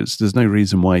fixtures, there's no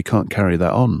reason why he can't carry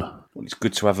that on. Well, it's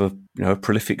good to have a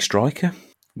prolific striker,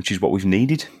 which is what we've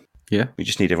needed. Yeah. We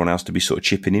just need everyone else to be sort of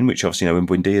chipping in, which obviously, when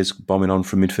Buendia's bombing on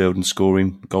from midfield and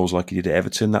scoring goals like he did at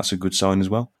Everton, that's a good sign as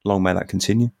well. Long may that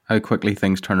continue. How quickly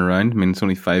things turn around. I mean, it's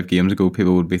only 5 games ago,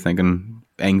 people would be thinking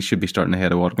Ings should be starting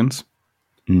ahead of Watkins.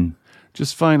 Mm.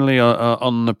 Just finally,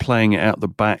 on the playing it out the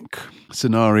back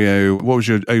scenario, what was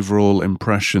your overall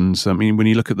impressions? I mean, when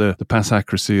you look at the pass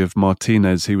accuracy of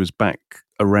Martinez, he was back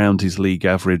around his league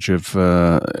average of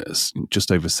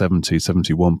just over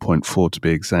 71.4 to be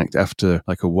exact, after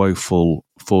like a woeful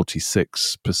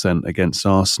 46% against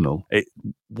Arsenal. It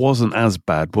wasn't as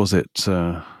bad, was it?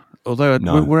 Although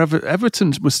No.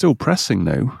 Everton was still pressing,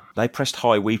 though. They pressed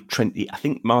high. I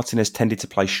think Martinez tended to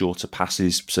play shorter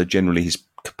passes, so generally his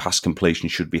pass completion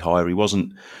should be higher. He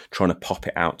wasn't trying to pop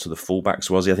it out to the fullbacks,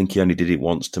 was he? I think he only did it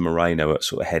once to Moreno at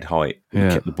sort of head height. Yeah.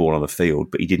 He kept the ball on the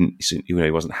field, but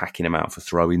he wasn't hacking him out for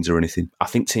throw-ins or anything. I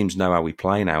think teams know how we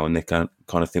play now, and they kind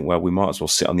of think, well, we might as well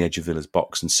sit on the edge of Villa's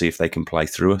box and see if they can play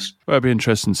through us. Well, it'd be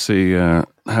interesting to see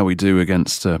how we do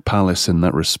against Palace in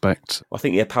that respect. I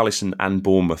think Palace and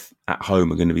Bournemouth at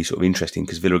home are going to be sort of interesting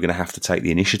because Villa are going to have to take the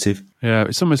initiative. Yeah,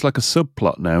 it's almost like a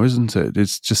subplot now, isn't it?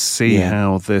 It's just see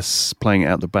how this playing it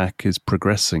out the back is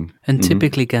progressing. And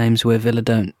typically games where Villa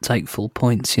don't take full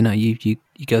points, you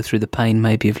go through the pain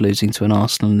maybe of losing to an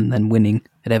Arsenal and then winning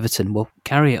at Everton. Well,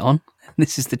 carry it on.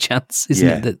 This is the chance,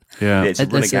 isn't it? It's a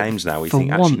run of games now. We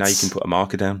think, actually, now you can put a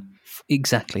marker down.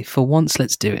 Exactly. For once,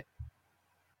 let's do it.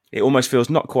 It almost feels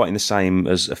not quite in the same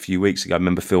as a few weeks ago. I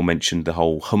remember Phil mentioned the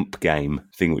whole hump game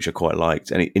thing, which I quite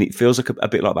liked. And it feels like a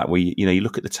bit like that, where you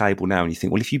look at the table now and you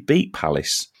think, well, if you beat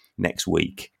Palace next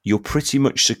week, you're pretty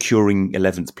much securing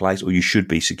 11th place, or you should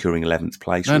be securing 11th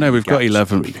place. No, we've got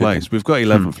 11th place. We've got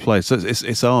 11th place.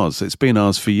 It's ours. It's been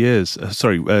ours for years.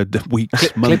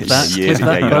 Weeks, months. Years.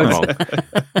 Yeah, you're not wrong.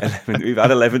 11th. We've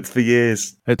had 11th for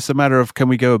years. It's a matter of, can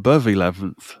we go above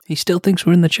 11th? He still thinks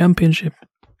we're in the Championship.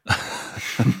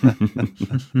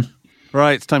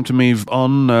 Right, it's time to move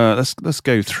on. Let's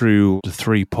go through the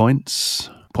 3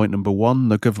 points. Point number 1,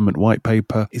 the government white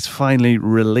paper is finally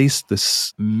released.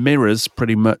 This mirrors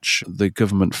pretty much the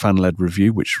government fan-led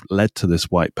review, which led to this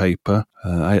white paper.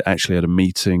 I actually had a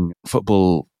meeting,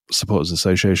 Football Supporters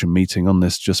Association meeting on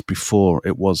this just before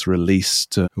it was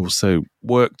released. Also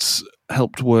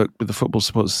helped work with the Football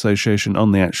Supporters Association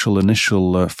on the actual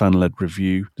initial fan-led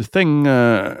review. The thing,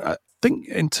 I think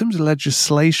in terms of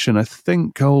legislation, I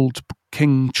think old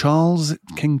King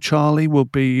Charlie will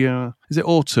be. Is it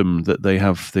autumn that they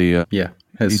have the?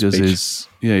 He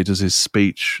does his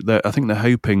speech. I think they're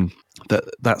hoping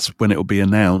that's when it will be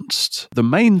announced. The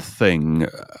main thing,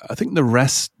 I think the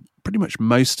rest, pretty much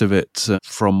most of it,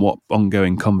 from what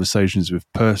ongoing conversations with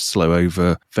Purslow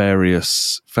over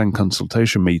various fan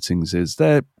consultation meetings, is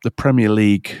the Premier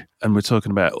League. And we're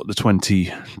talking about the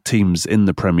 20 teams in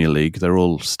the Premier League. They're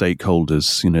all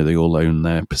stakeholders. They all own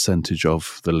their percentage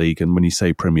of the league. And when you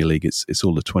say Premier League, it's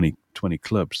all the 20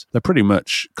 clubs. They're pretty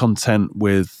much content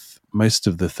with most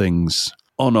of the things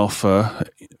on offer,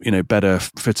 better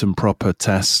fit and proper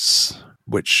tests,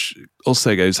 which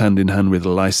also goes hand in hand with a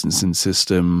licensing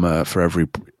system for every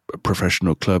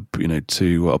professional club,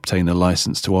 to obtain a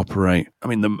license to operate. I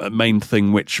mean, the main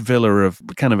thing which Villa are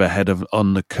kind of ahead of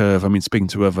on the curve. I mean, speaking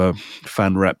to other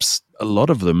fan reps, a lot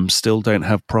of them still don't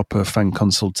have proper fan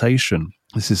consultation.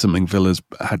 This is something Villa's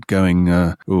had going,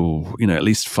 at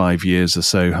least 5 years or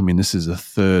so. I mean, this is the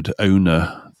third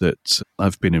owner that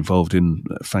I've been involved in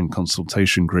a fan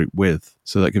consultation group with.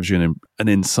 So that gives you an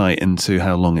insight into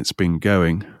how long it's been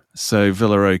going. So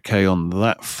Villa are okay on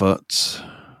that foot.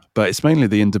 But it's mainly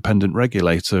the independent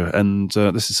regulator, and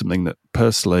this is something that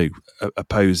Purslow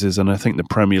opposes, and I think the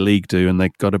Premier League do, and they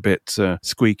got a bit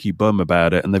squeaky bum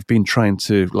about it, and they've been trying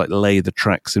to lay the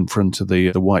tracks in front of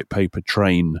the white paper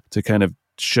train to kind of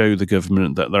show the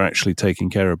government that they're actually taking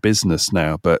care of business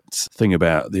now. But the thing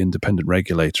about the independent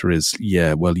regulator is,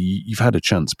 you've had a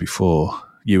chance before.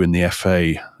 You and the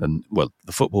FA and,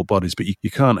 the football bodies, but you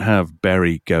can't have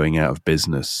Bury going out of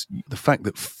business. The fact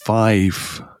that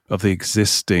 5 of the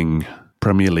existing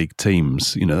Premier League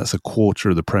teams, that's a quarter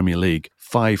of the Premier League,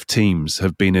 5 teams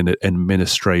have been in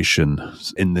administration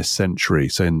in this century,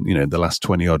 so in, the last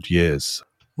 20-odd years.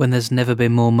 When there's never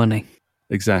been more money.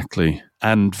 Exactly.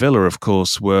 And Villa, of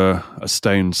course, were a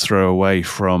stone's throw away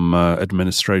from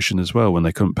administration as well when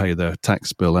they couldn't pay their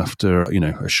tax bill after, a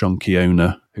shonky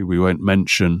owner who we won't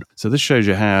mention. So this shows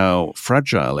you how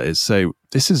fragile it is. So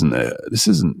this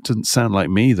doesn't sound like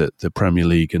me that the Premier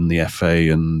League and the FA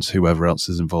and whoever else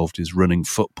is involved is running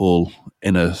football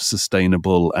in a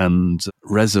sustainable and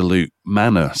resolute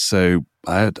manner. So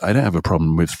I don't have a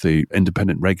problem with the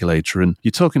independent regulator. And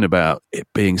you're talking about it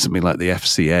being something like the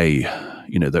FCA,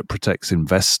 that protects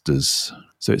investors.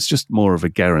 So it's just more of a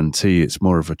guarantee. It's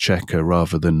more of a checker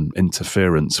rather than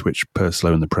interference, which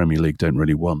Purslow and the Premier League don't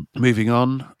really want. Moving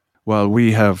on. Well,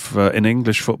 we have, in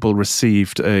English football,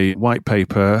 received a white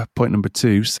paper. Point number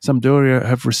 2, Sampdoria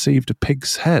have received a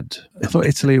pig's head. I thought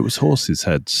Italy, it was horses'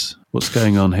 heads. What's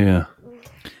going on here?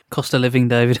 Cost of living,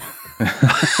 David.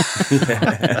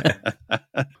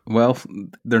 Well,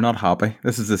 they're not happy.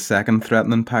 This is the second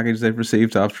threatening package they've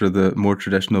received after the more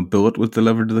traditional bullet was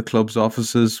delivered to the club's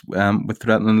offices with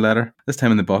threatening letter. This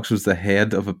time in the box was the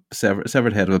head of a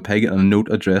severed head of a pig and a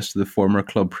note addressed to the former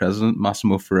club president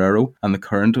Massimo Ferrero and the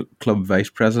current club vice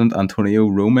president Antonio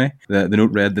Rome. The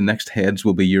note read, "The next heads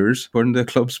will be yours," according to the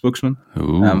club spokesman.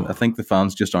 I think the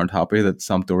fans just aren't happy that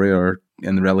Sampdoria are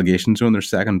in the relegation zone. They're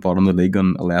second bottom of the league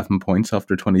on 11 points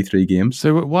after 23 games.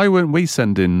 So why weren't we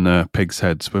sending pigs'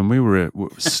 heads when we were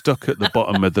stuck at the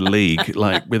bottom of the league,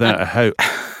 without a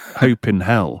hope in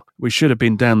hell? We should have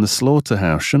been down the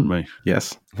slaughterhouse, shouldn't we?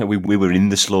 Yes. We were in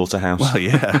the slaughterhouse. Well,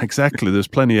 yeah, exactly. There's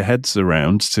plenty of heads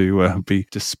around to be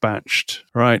dispatched.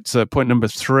 Right, point number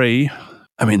 3.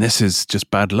 I mean, this is just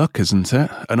bad luck, isn't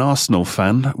it? An Arsenal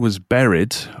fan was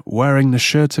buried wearing the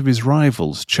shirt of his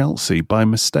rivals, Chelsea, by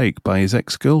mistake by his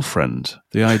ex-girlfriend.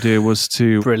 The idea was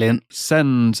to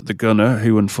send the gunner,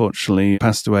 who unfortunately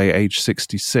passed away aged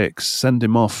 66, send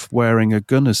him off wearing a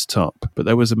gunner's top. But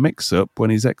there was a mix-up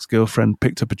when his ex-girlfriend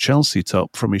picked up a Chelsea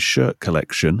top from his shirt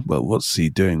collection. Well, what's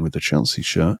he doing with the Chelsea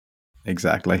shirt?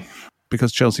 Exactly.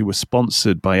 Because Chelsea was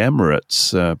sponsored by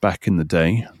Emirates back in the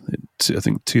day. I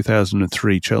think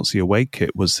 2003 Chelsea away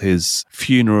kit was his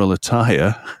funeral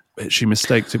attire. She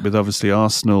mistaked it with obviously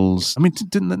Arsenal's. I mean,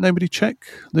 didn't nobody check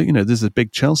that, there's a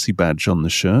big Chelsea badge on the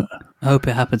shirt? I hope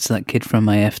it happened to that kid from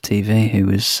AFTV who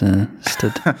was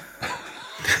stood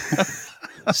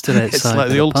outside It's like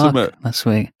the park ultimate last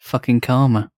week. Fucking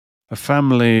karma. A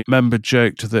family member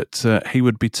joked that he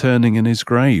would be turning in his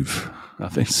grave. I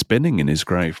think spinning in his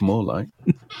grave, more like.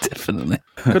 Definitely.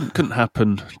 Couldn't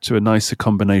happen to a nicer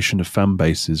combination of fan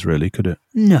bases, really, could it?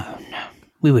 No.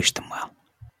 We wish them well.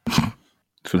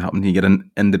 That's what happened. You get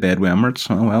in the bed with Emirates.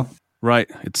 Oh, well. Right,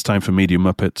 it's time for Media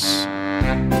Muppets.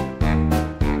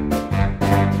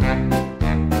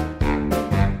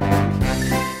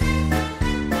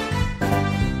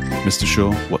 Mr.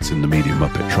 Shaw, what's in the Media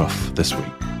Muppet trough this week?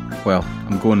 Well,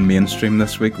 I'm going mainstream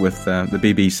this week with the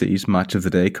BBC's Match of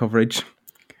the Day coverage.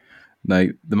 Now,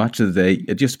 the Match of the Day,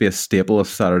 it used to be a staple of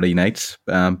Saturday nights,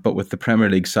 but with the Premier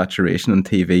League saturation on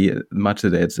TV, the Match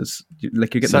of the Day, it's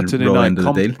like you're getting Saturday a raw night end of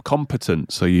the deal.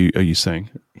 Competence, are you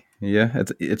saying? Yeah,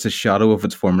 it's a shadow of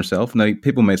its former self. Now,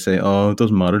 people might say, "Oh, it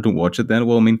doesn't matter, don't watch it then."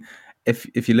 Well, I mean,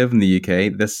 if you live in the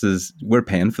UK, we're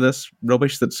paying for this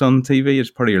rubbish that's on TV.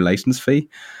 It's part of your license fee.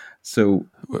 So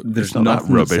there's it's not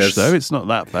that rubbish, though. It's not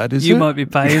that bad, is it? You might be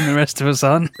paying the rest of us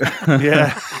on.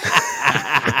 Yeah.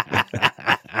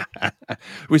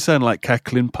 We sound like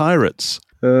cackling pirates.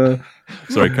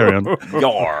 Sorry, carry on.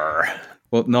 Yar.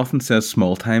 Well, nothing says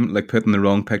small time like putting the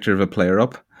wrong picture of a player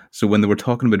up. So when they were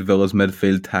talking about Villa's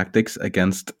midfield tactics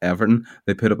against Everton,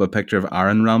 they put up a picture of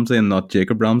Aaron Ramsey and not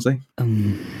Jacob Ramsey.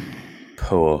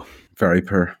 Poor. Very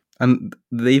poor. And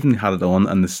they even had it on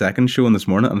in the second show on this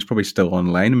morning, and it's probably still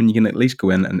online. I mean, you can at least go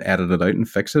in and edit it out and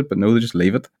fix it, but no, they just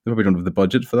leave it. They probably don't have the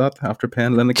budget for that after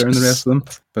paying Lineker and the rest of them.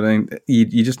 But I mean,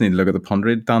 you just need to look at the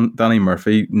punditry. Danny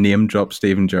Murphy name dropped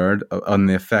Steven Gerrard on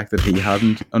the effect that he had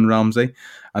on Ramsey.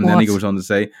 And then he goes on to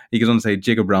say,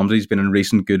 Jacob Ramsey's been in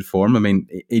recent good form. I mean,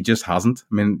 he just hasn't.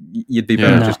 I mean, you'd be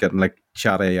better just getting like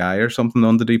Chat AI or something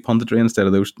on to do punditry instead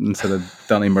of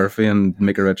Danny Murphy and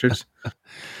Micah Richards.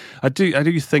 I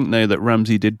do think now that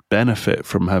Ramsey did benefit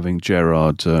from having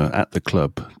Gerrard at the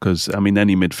club, because I mean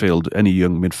any young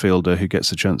midfielder who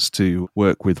gets a chance to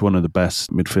work with one of the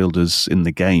best midfielders in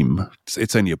the game,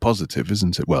 it's only a positive,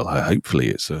 isn't it? Well, hopefully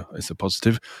it's a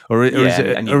positive, or is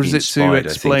it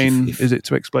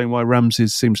to explain why Ramsey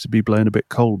seems to be playing a bit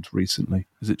cold recently?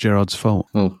 Is it Gerrard's fault?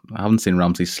 Well, I haven't seen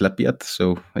Ramsey slip yet,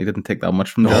 so he didn't take that much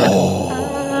from Gerrard.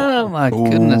 Oh my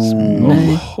goodness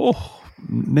me.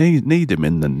 Need him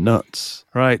in the nuts.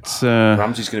 Right.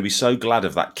 Ramsey's going to be so glad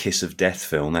of that kiss of death,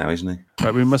 Phil, now, isn't he?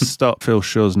 Right, we must stop Phil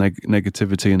Shaw's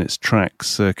negativity in its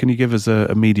tracks. Can you give us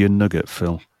a media nugget,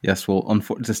 Phil? Yes, well,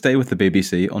 to stay with the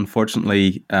BBC,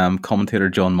 unfortunately, commentator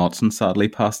John Motson sadly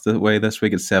passed away this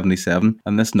week at 77.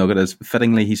 And this nugget is,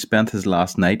 fittingly, he spent his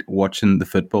last night watching the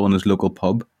football in his local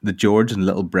pub. The George in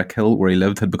Little Brickhill, where he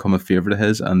lived, had become a favourite of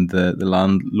his, and the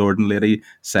landlord and lady,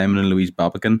 Simon and Louise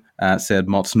Babakin, said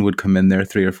Motson would come in there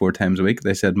 3 or 4 times a week.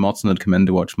 They said Motson had come in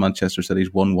to watch Manchester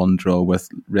City's 1-1 draw with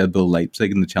Red Bull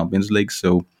Leipzig in the Champions League,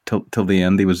 so till the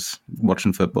end he was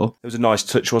watching football. There was a nice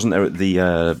touch, wasn't there, at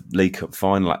the League Cup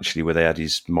final, actually, where they had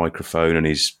his microphone and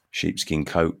his sheepskin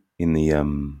coat in the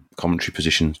commentary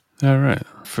position. All right.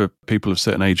 For people of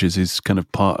certain ages, is kind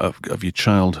of part of your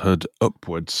childhood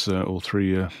upwards, all through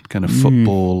your kind of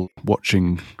football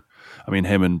watching. I mean,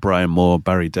 him and Brian Moore,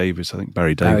 Barry Davis. I think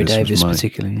Barry Davis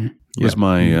was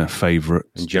my favourite.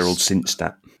 And Gerald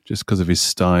Sinstadt. Just because of his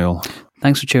style.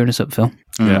 Thanks for cheering us up, Phil.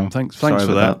 Yeah, thanks for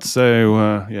that.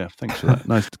 So, thanks for that.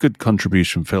 Nice, good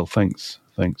contribution, Phil. Thanks.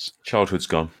 Childhood's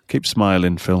gone. Keep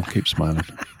smiling, Phil. Keep smiling.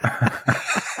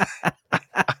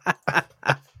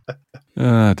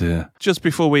 Oh dear. Just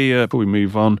before we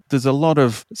move on, there's a lot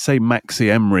of, say, Maxi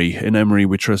Emery. In Emery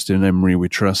we trust, in Emery we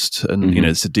trust. And, you know,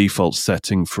 it's a default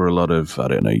setting for a lot of, I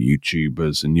don't know,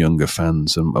 YouTubers and younger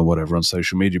fans and whatever on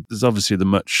social media. There's obviously the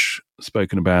much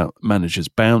spoken about managers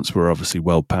bounce. We're obviously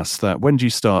well past that. When do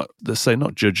you start, let's say,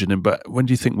 not judging him, but when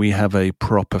do you think we have a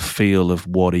proper feel of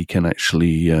what he can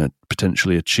actually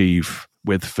potentially achieve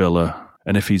with Villa?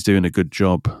 And if he's doing a good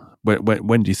job,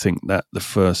 when do you think that the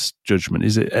first judgment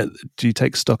is? It? Do you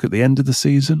take stock at the end of the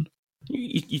season?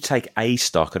 You take a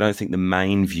stock. I don't think the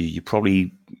main view. I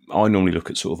normally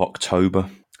look at sort of October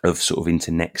of sort of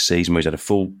into next season, where he's had a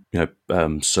full,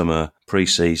 summer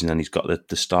pre-season, and he's got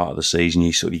the start of the season.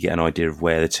 You get an idea of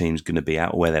where the team's going to be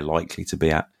at, or where they're likely to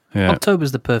be at. Yeah.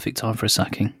 October's the perfect time for a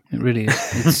sacking. It really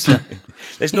is.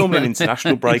 There's normally an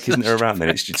international break, isn't there, around then?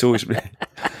 It's always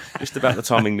just about the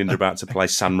time England are about to play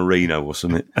San Marino or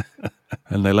something.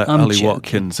 And they let Ollie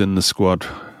Watkins in the squad.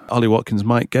 Ollie Watkins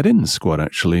might get in the squad,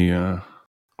 actually.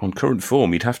 On current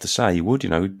form, you'd have to say he would,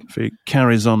 If he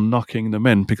carries on knocking them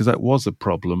in, because that was a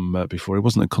problem before. He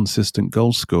wasn't a consistent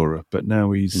goal scorer, but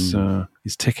now he's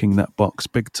ticking that box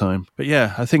big time. But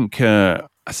yeah, I think...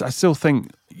 I still think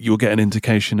you'll get an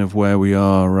indication of where we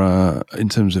are in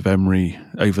terms of Emery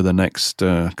over the next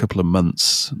couple of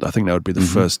months. I think that would be the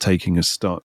first taking a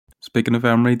stock. Speaking of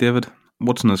Emery, David,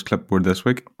 what's on his clipboard this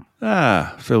week?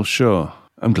 Phil Shaw.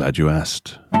 I'm glad you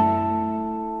asked.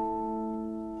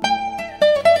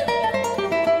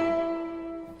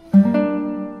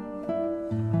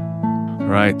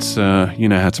 Right, you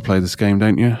know how to play this game,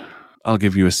 don't you? I'll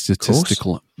give you a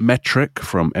statistical metric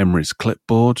from Emery's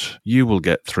clipboard. You will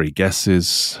get 3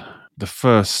 guesses. The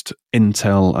first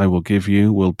intel I will give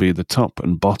you will be the top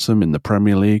and bottom in the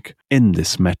Premier League in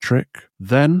this metric.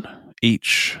 Then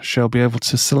each shall be able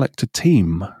to select a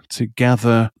team to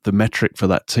gather the metric for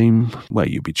that team, where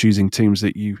you'll be choosing teams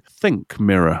that you think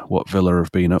mirror what Villa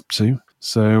have been up to.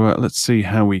 So let's see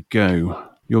how we go.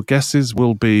 Your guesses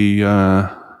will be,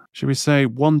 should we say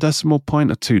 1 decimal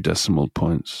point or 2 decimal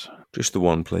points? Just the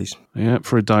 1, please. Yeah,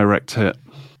 for a direct hit.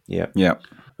 Yeah.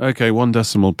 Okay, 1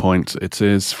 decimal point it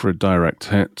is for a direct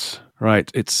hit. Right,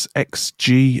 it's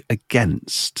XG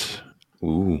against.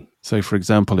 Ooh. So, for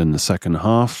example, in the second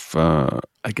half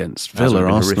against Villa,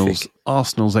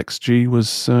 Arsenal's XG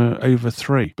was over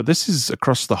 3. But this is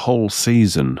across the whole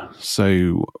season.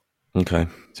 So, okay,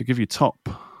 to give you top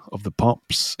of the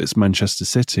pops, it's Manchester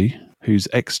City, whose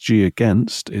XG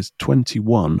against is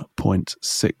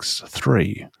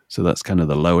 21.63. So that's kind of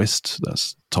the lowest.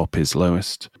 That's top is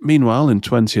lowest. Meanwhile, in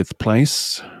 20th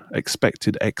place,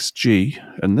 expected XG,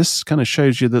 and this kind of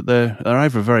shows you that they're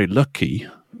either very lucky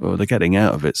or they're getting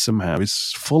out of it somehow,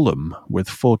 is Fulham with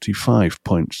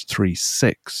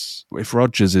 45.36. If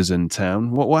Rodgers is in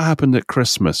town, what happened at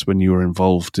Christmas when you were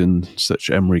involved in such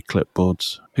Emery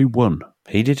clipboards? Who won?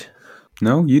 He did.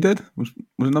 No, you did. Was it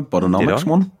not Bodonomics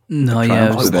one? No,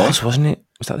 yeah. It was, wasn't it?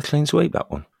 Was that the clean sweep, that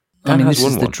one? I mean, this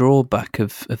is the one. drawback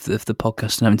of the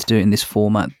podcast and having to do it in this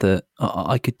format, that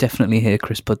I could definitely hear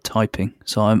Chris Budd typing.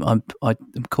 So I'm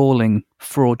calling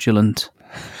fraudulent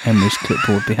Emery's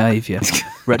clipboard behaviour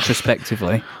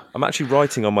retrospectively. I'm actually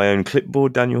writing on my own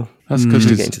clipboard, Daniel. That's because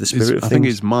to get into the spirit of I think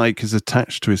his mic is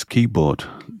attached to his keyboard.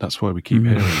 That's why we keep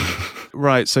hearing it.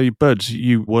 Right, so Bud,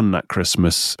 you won that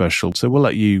Christmas special, so we'll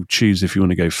let you choose if you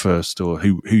want to go first or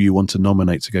who you want to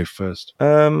nominate to go first.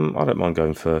 I don't mind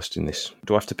going first in this.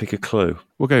 Do I have to pick a clue?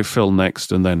 We'll go Phil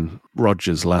next and then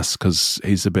Rodgers last because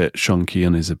he's a bit shonky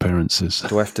in his appearances.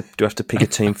 Do I have to pick a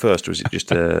team first, or is it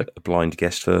just a blind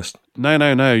guess first?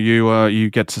 No. You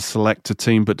get to select a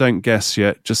team, but don't guess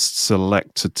yet. Just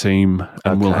select a team,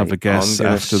 and we'll have a guess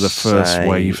after the first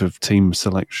wave of team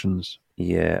selections.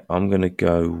 Yeah, I'm going to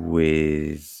go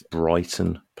with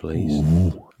Brighton, please.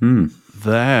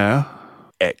 Their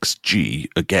XG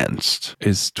against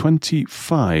is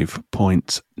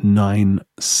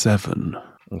 25.97.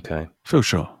 Okay. Phil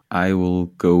Shaw. I will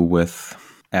go with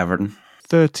Everton.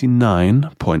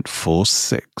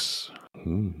 39.46.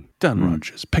 Dan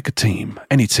Rodgers. Pick a team.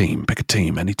 Any team. Pick a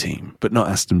team. Any team. But not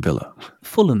Aston Villa.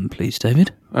 Fulham, please,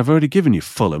 David. I've already given you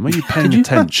Fulham. Are you paying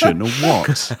attention or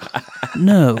what?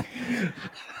 No.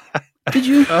 Did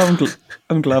you? I'm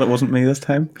glad it wasn't me this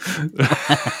time.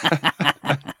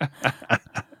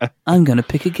 I'm going to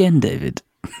pick again, David.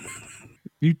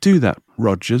 You do that,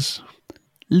 Rodgers.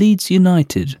 Leeds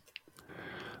United.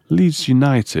 Leeds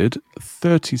United,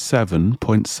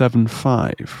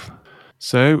 37.75.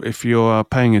 So, if you are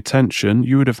paying attention,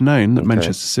 you would have known that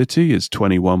Manchester City is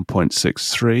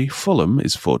 21.63, Fulham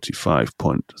is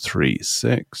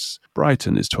 45.36,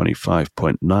 Brighton is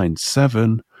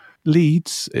 25.97,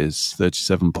 Leeds is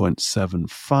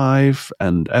 37.75,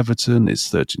 and Everton is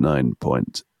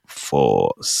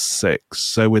 39.46.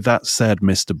 So, with that said,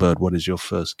 Mr. Bird, what is your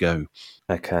first go?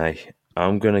 Okay,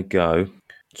 I'm going to go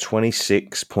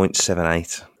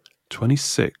 26.78.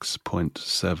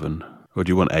 26.7. Or do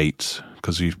you want 8?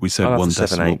 Because we said I'll have one to 7,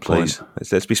 decimal 8, point.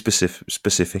 Please. Let's be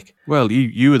specific. Well,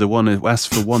 you were the one who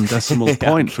asked for one decimal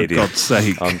point, for God's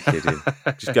sake. I'm kidding.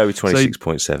 Just go with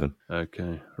 26.7.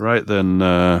 Okay. Right then,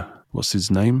 what's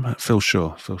his name? Phil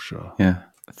Shaw. Yeah.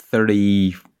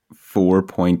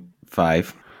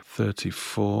 34.5.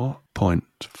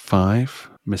 34.5.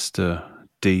 Mr.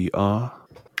 DR.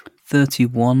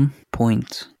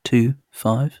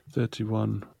 31.25.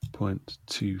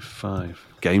 31.25.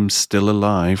 Game's still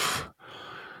alive.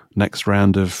 Next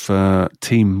round of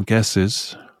team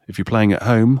guesses. If you're playing at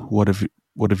home, what have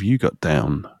you got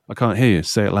down? I can't hear you.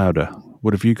 Say it louder.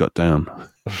 What have you got down?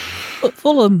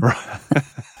 Fulham.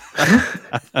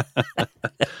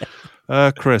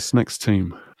 Chris, next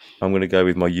team. I'm going to go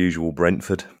with my usual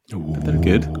Brentford. Ooh.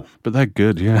 But they're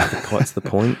good, yeah. Quite to the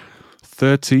point.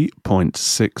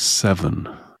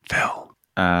 30.67. Phil.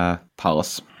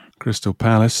 Palace. Crystal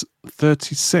Palace,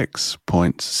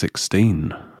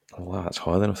 36.16. Oh, wow, that's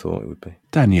higher than I thought it would be.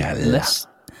 Danielle.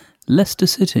 Leicester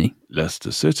City.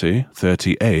 Leicester City,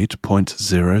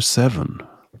 38.07.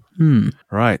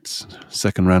 Right,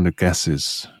 second round of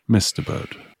guesses. Mr.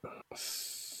 Bird.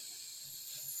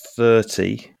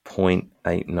 30.89.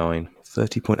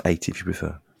 30.8 if you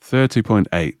prefer.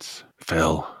 30.8.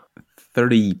 Phil.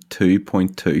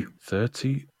 32.2.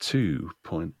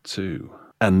 32.2.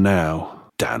 And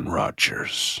now, Dan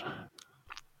Rodgers.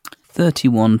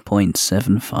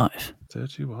 31.75.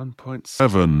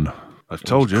 31.7. I've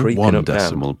told you, one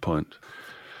decimal point.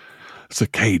 It's a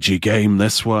cagey game,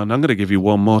 this one. I'm going to give you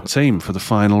one more team for the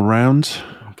final round.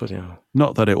 Oh, bloody hell.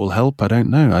 Not that it will help. I don't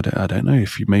know. I don't know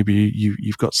if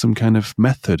you've got some kind of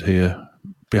method here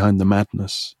behind the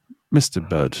madness. Mr.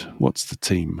 Bird, what's the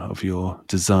team of your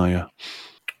desire?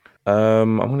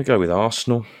 I'm going to go with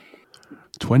Arsenal.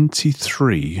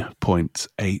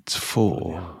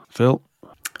 23.84. Phil?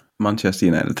 Manchester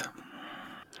United.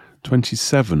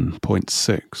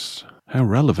 27.6. How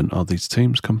relevant are these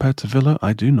teams compared to Villa?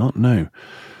 I do not know.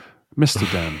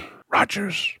 Mr. Dan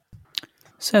Rodgers.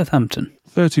 Southampton.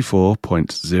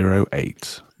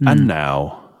 34.08. And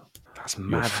now, that's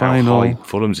mad final. How high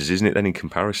Fulham's is, isn't it, then, in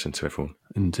comparison to everyone?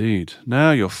 Indeed.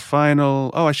 Now your final.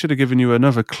 Oh, I should have given you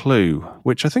another clue,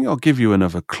 which I think I'll give you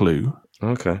another clue.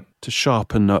 Okay. To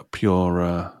sharpen up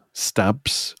your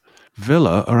stabs.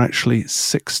 Villa are actually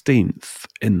 16th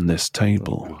in this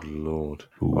table. Oh, good Lord.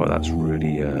 Oh, that's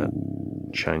really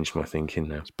changed my thinking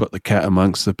now. Put the cat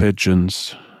amongst the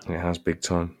pigeons. It has big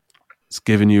time. It's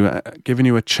giving you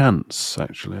a chance,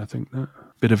 actually, I think. That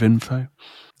bit of info,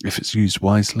 if it's used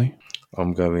wisely.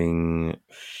 I'm going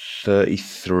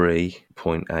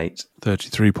 33.8.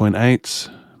 33.8.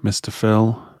 Mr.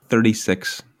 Phil.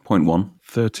 36.1.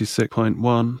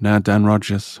 36.1. Now Dan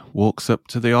Rogers walks up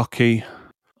to the hockey,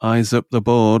 eyes up the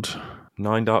board.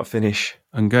 9-dart finish.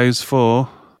 And goes for...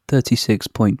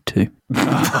 36.2.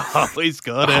 Oh, he's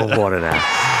got it. Oh, what an ass.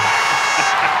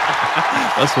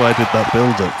 That's why I did that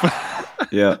build-up.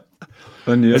 Yeah.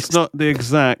 It's not the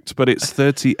exact, but it's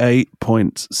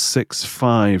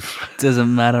 38.65.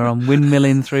 Doesn't matter. I'm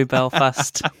windmilling through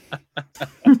Belfast.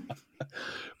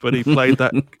 But he played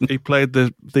that. He played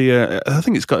the. I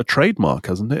think it's got a trademark,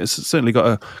 hasn't it? It's certainly got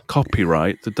a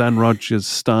copyright, the Dan Rogers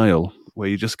style, where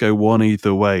you just go one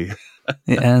either way.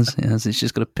 It has. It's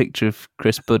just got a picture of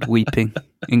Chris Budd weeping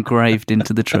engraved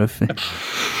into the trophy. Into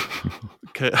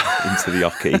the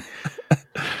hockey.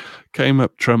 Came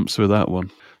up trumps with that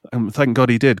one. And thank God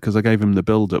he did, because I gave him the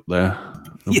build-up there.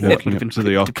 Walking up to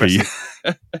the hockey.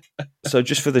 So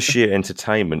just for the sheer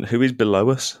entertainment, who is below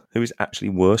us? Who is actually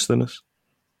worse than us?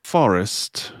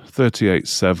 Forest,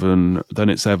 38.7, then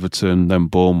it's Everton, then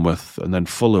Bournemouth, and then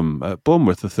Fulham.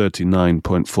 Bournemouth are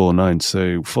 39.49,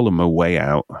 so Fulham are way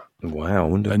out. Wow. I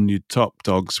wonder. And you top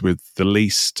dogs with the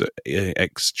least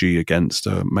XG against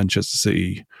Manchester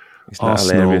City, Isn't Arsenal,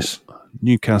 that hilarious?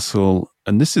 Newcastle,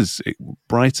 and this is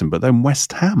Brighton, but then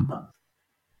West Ham.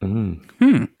 And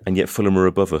yet Fulham are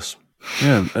above us.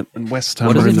 Yeah, and West Ham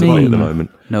What does are it in the mean? bottom At the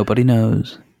moment. Nobody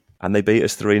knows. And they beat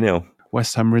us 3-0.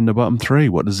 West Ham are in the bottom three.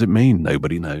 What does it mean?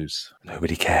 Nobody knows.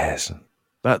 Nobody cares.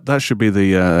 That should be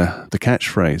the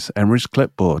catchphrase. Emery's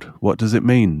clipboard. What does it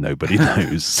mean? Nobody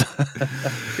knows.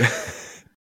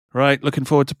 Right, looking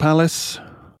forward to Palace.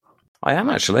 I am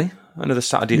actually. Another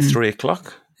Saturday at 3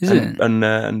 o'clock. Is it?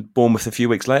 And Bournemouth a few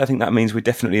weeks later. I think that means we're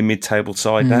definitely a mid-table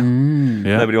side now.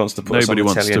 Yeah. Nobody wants to put us on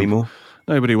the telly anymore.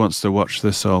 Nobody wants to watch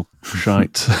this old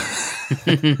shite.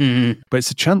 But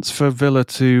it's a chance for Villa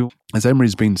to, as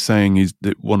Emery's been saying,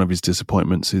 that one of his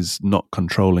disappointments is not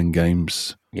controlling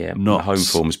games. Yeah, Not- the home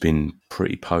form's been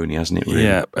pretty pony, hasn't it, really?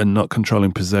 Yeah, and not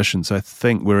controlling possession. So I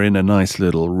think we're in a nice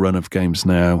little run of games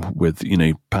now with,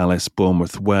 Palace,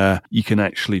 Bournemouth, where you can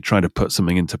actually try to put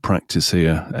something into practice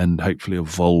here and hopefully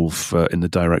evolve in the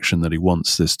direction that he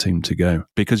wants this team to go.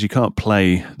 Because you can't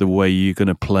play the way you're going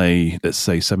to play, let's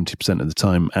say, 70% of the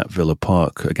time at Villa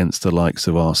Park against the likes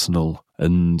of Arsenal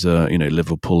and,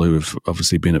 Liverpool, who have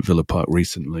obviously been at Villa Park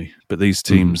recently. But these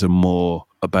teams are more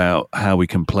about how we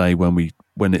can play when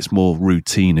it's more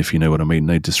routine, if you know what I mean.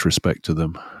 No disrespect to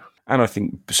them. And I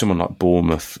think someone like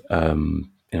Bournemouth,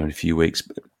 in a few weeks,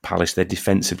 Palace, they're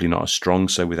defensively not as strong.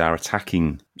 So with our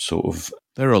attacking sort of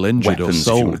They're all injured weapons, or if you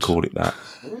sold. want to call it that,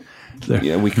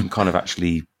 we can kind of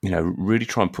actually, really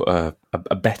try and put a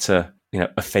better,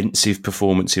 offensive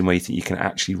performance in where you think you can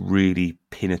actually really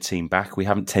pin a team back. We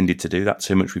haven't tended to do that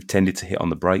too much. We've tended to hit on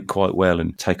the break quite well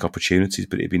and take opportunities,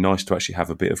 but it'd be nice to actually have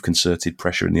a bit of concerted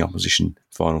pressure in the opposition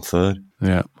final third.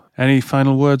 Yeah. Any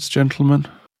final words, gentlemen?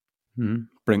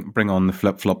 Bring on the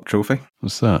flip-flop trophy.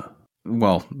 What's that?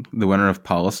 Well, the winner of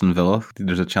Palace and Villa,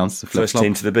 there's a chance to flip-flop. First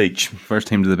team to the beach. First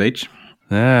team to the beach.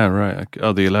 Yeah, right.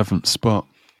 Oh, the 11th spot.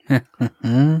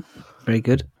 Very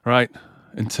good. Right.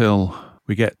 Until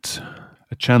we get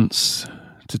a chance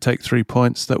to take 3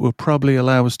 points that will probably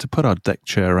allow us to put our deck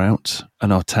chair out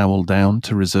and our towel down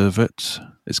to reserve it.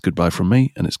 It's goodbye from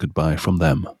me and it's goodbye from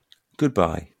them.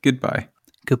 Goodbye. Goodbye.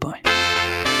 Goodbye.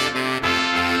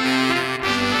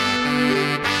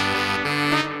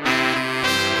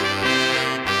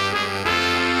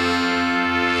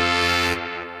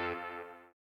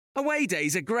 Away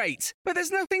days are great, but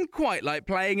there's nothing quite like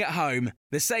playing at home.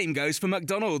 The same goes for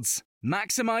McDonald's.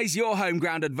 Maximise your home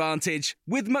ground advantage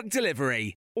with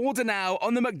McDelivery. Order now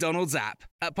on the McDonald's app.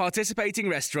 At participating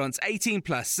restaurants, 18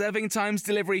 plus serving times,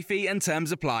 delivery fee and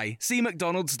terms apply. See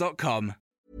mcdonalds.com.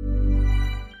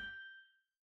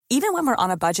 Even when we're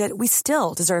on a budget, we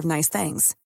still deserve nice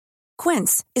things.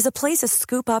 Quince is a place to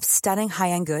scoop up stunning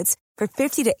high-end goods for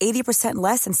 50 to 80%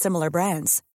 less than similar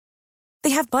brands. They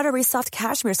have buttery soft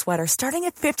cashmere sweaters starting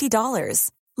at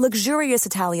 $50, luxurious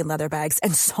Italian leather bags,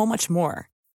 and so much more.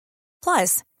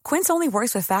 Plus, Quince only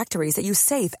works with factories that use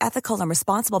safe, ethical, and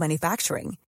responsible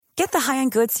manufacturing. Get the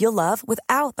high-end goods you'll love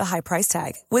without the high price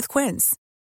tag with Quince.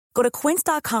 Go to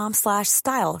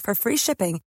quince.com/style for free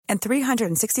shipping and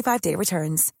 365-day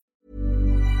returns.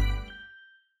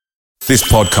 This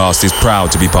podcast is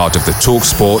proud to be part of the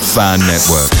TalkSport Fan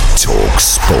Network.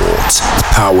 TalkSport.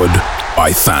 Powered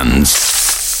by fans.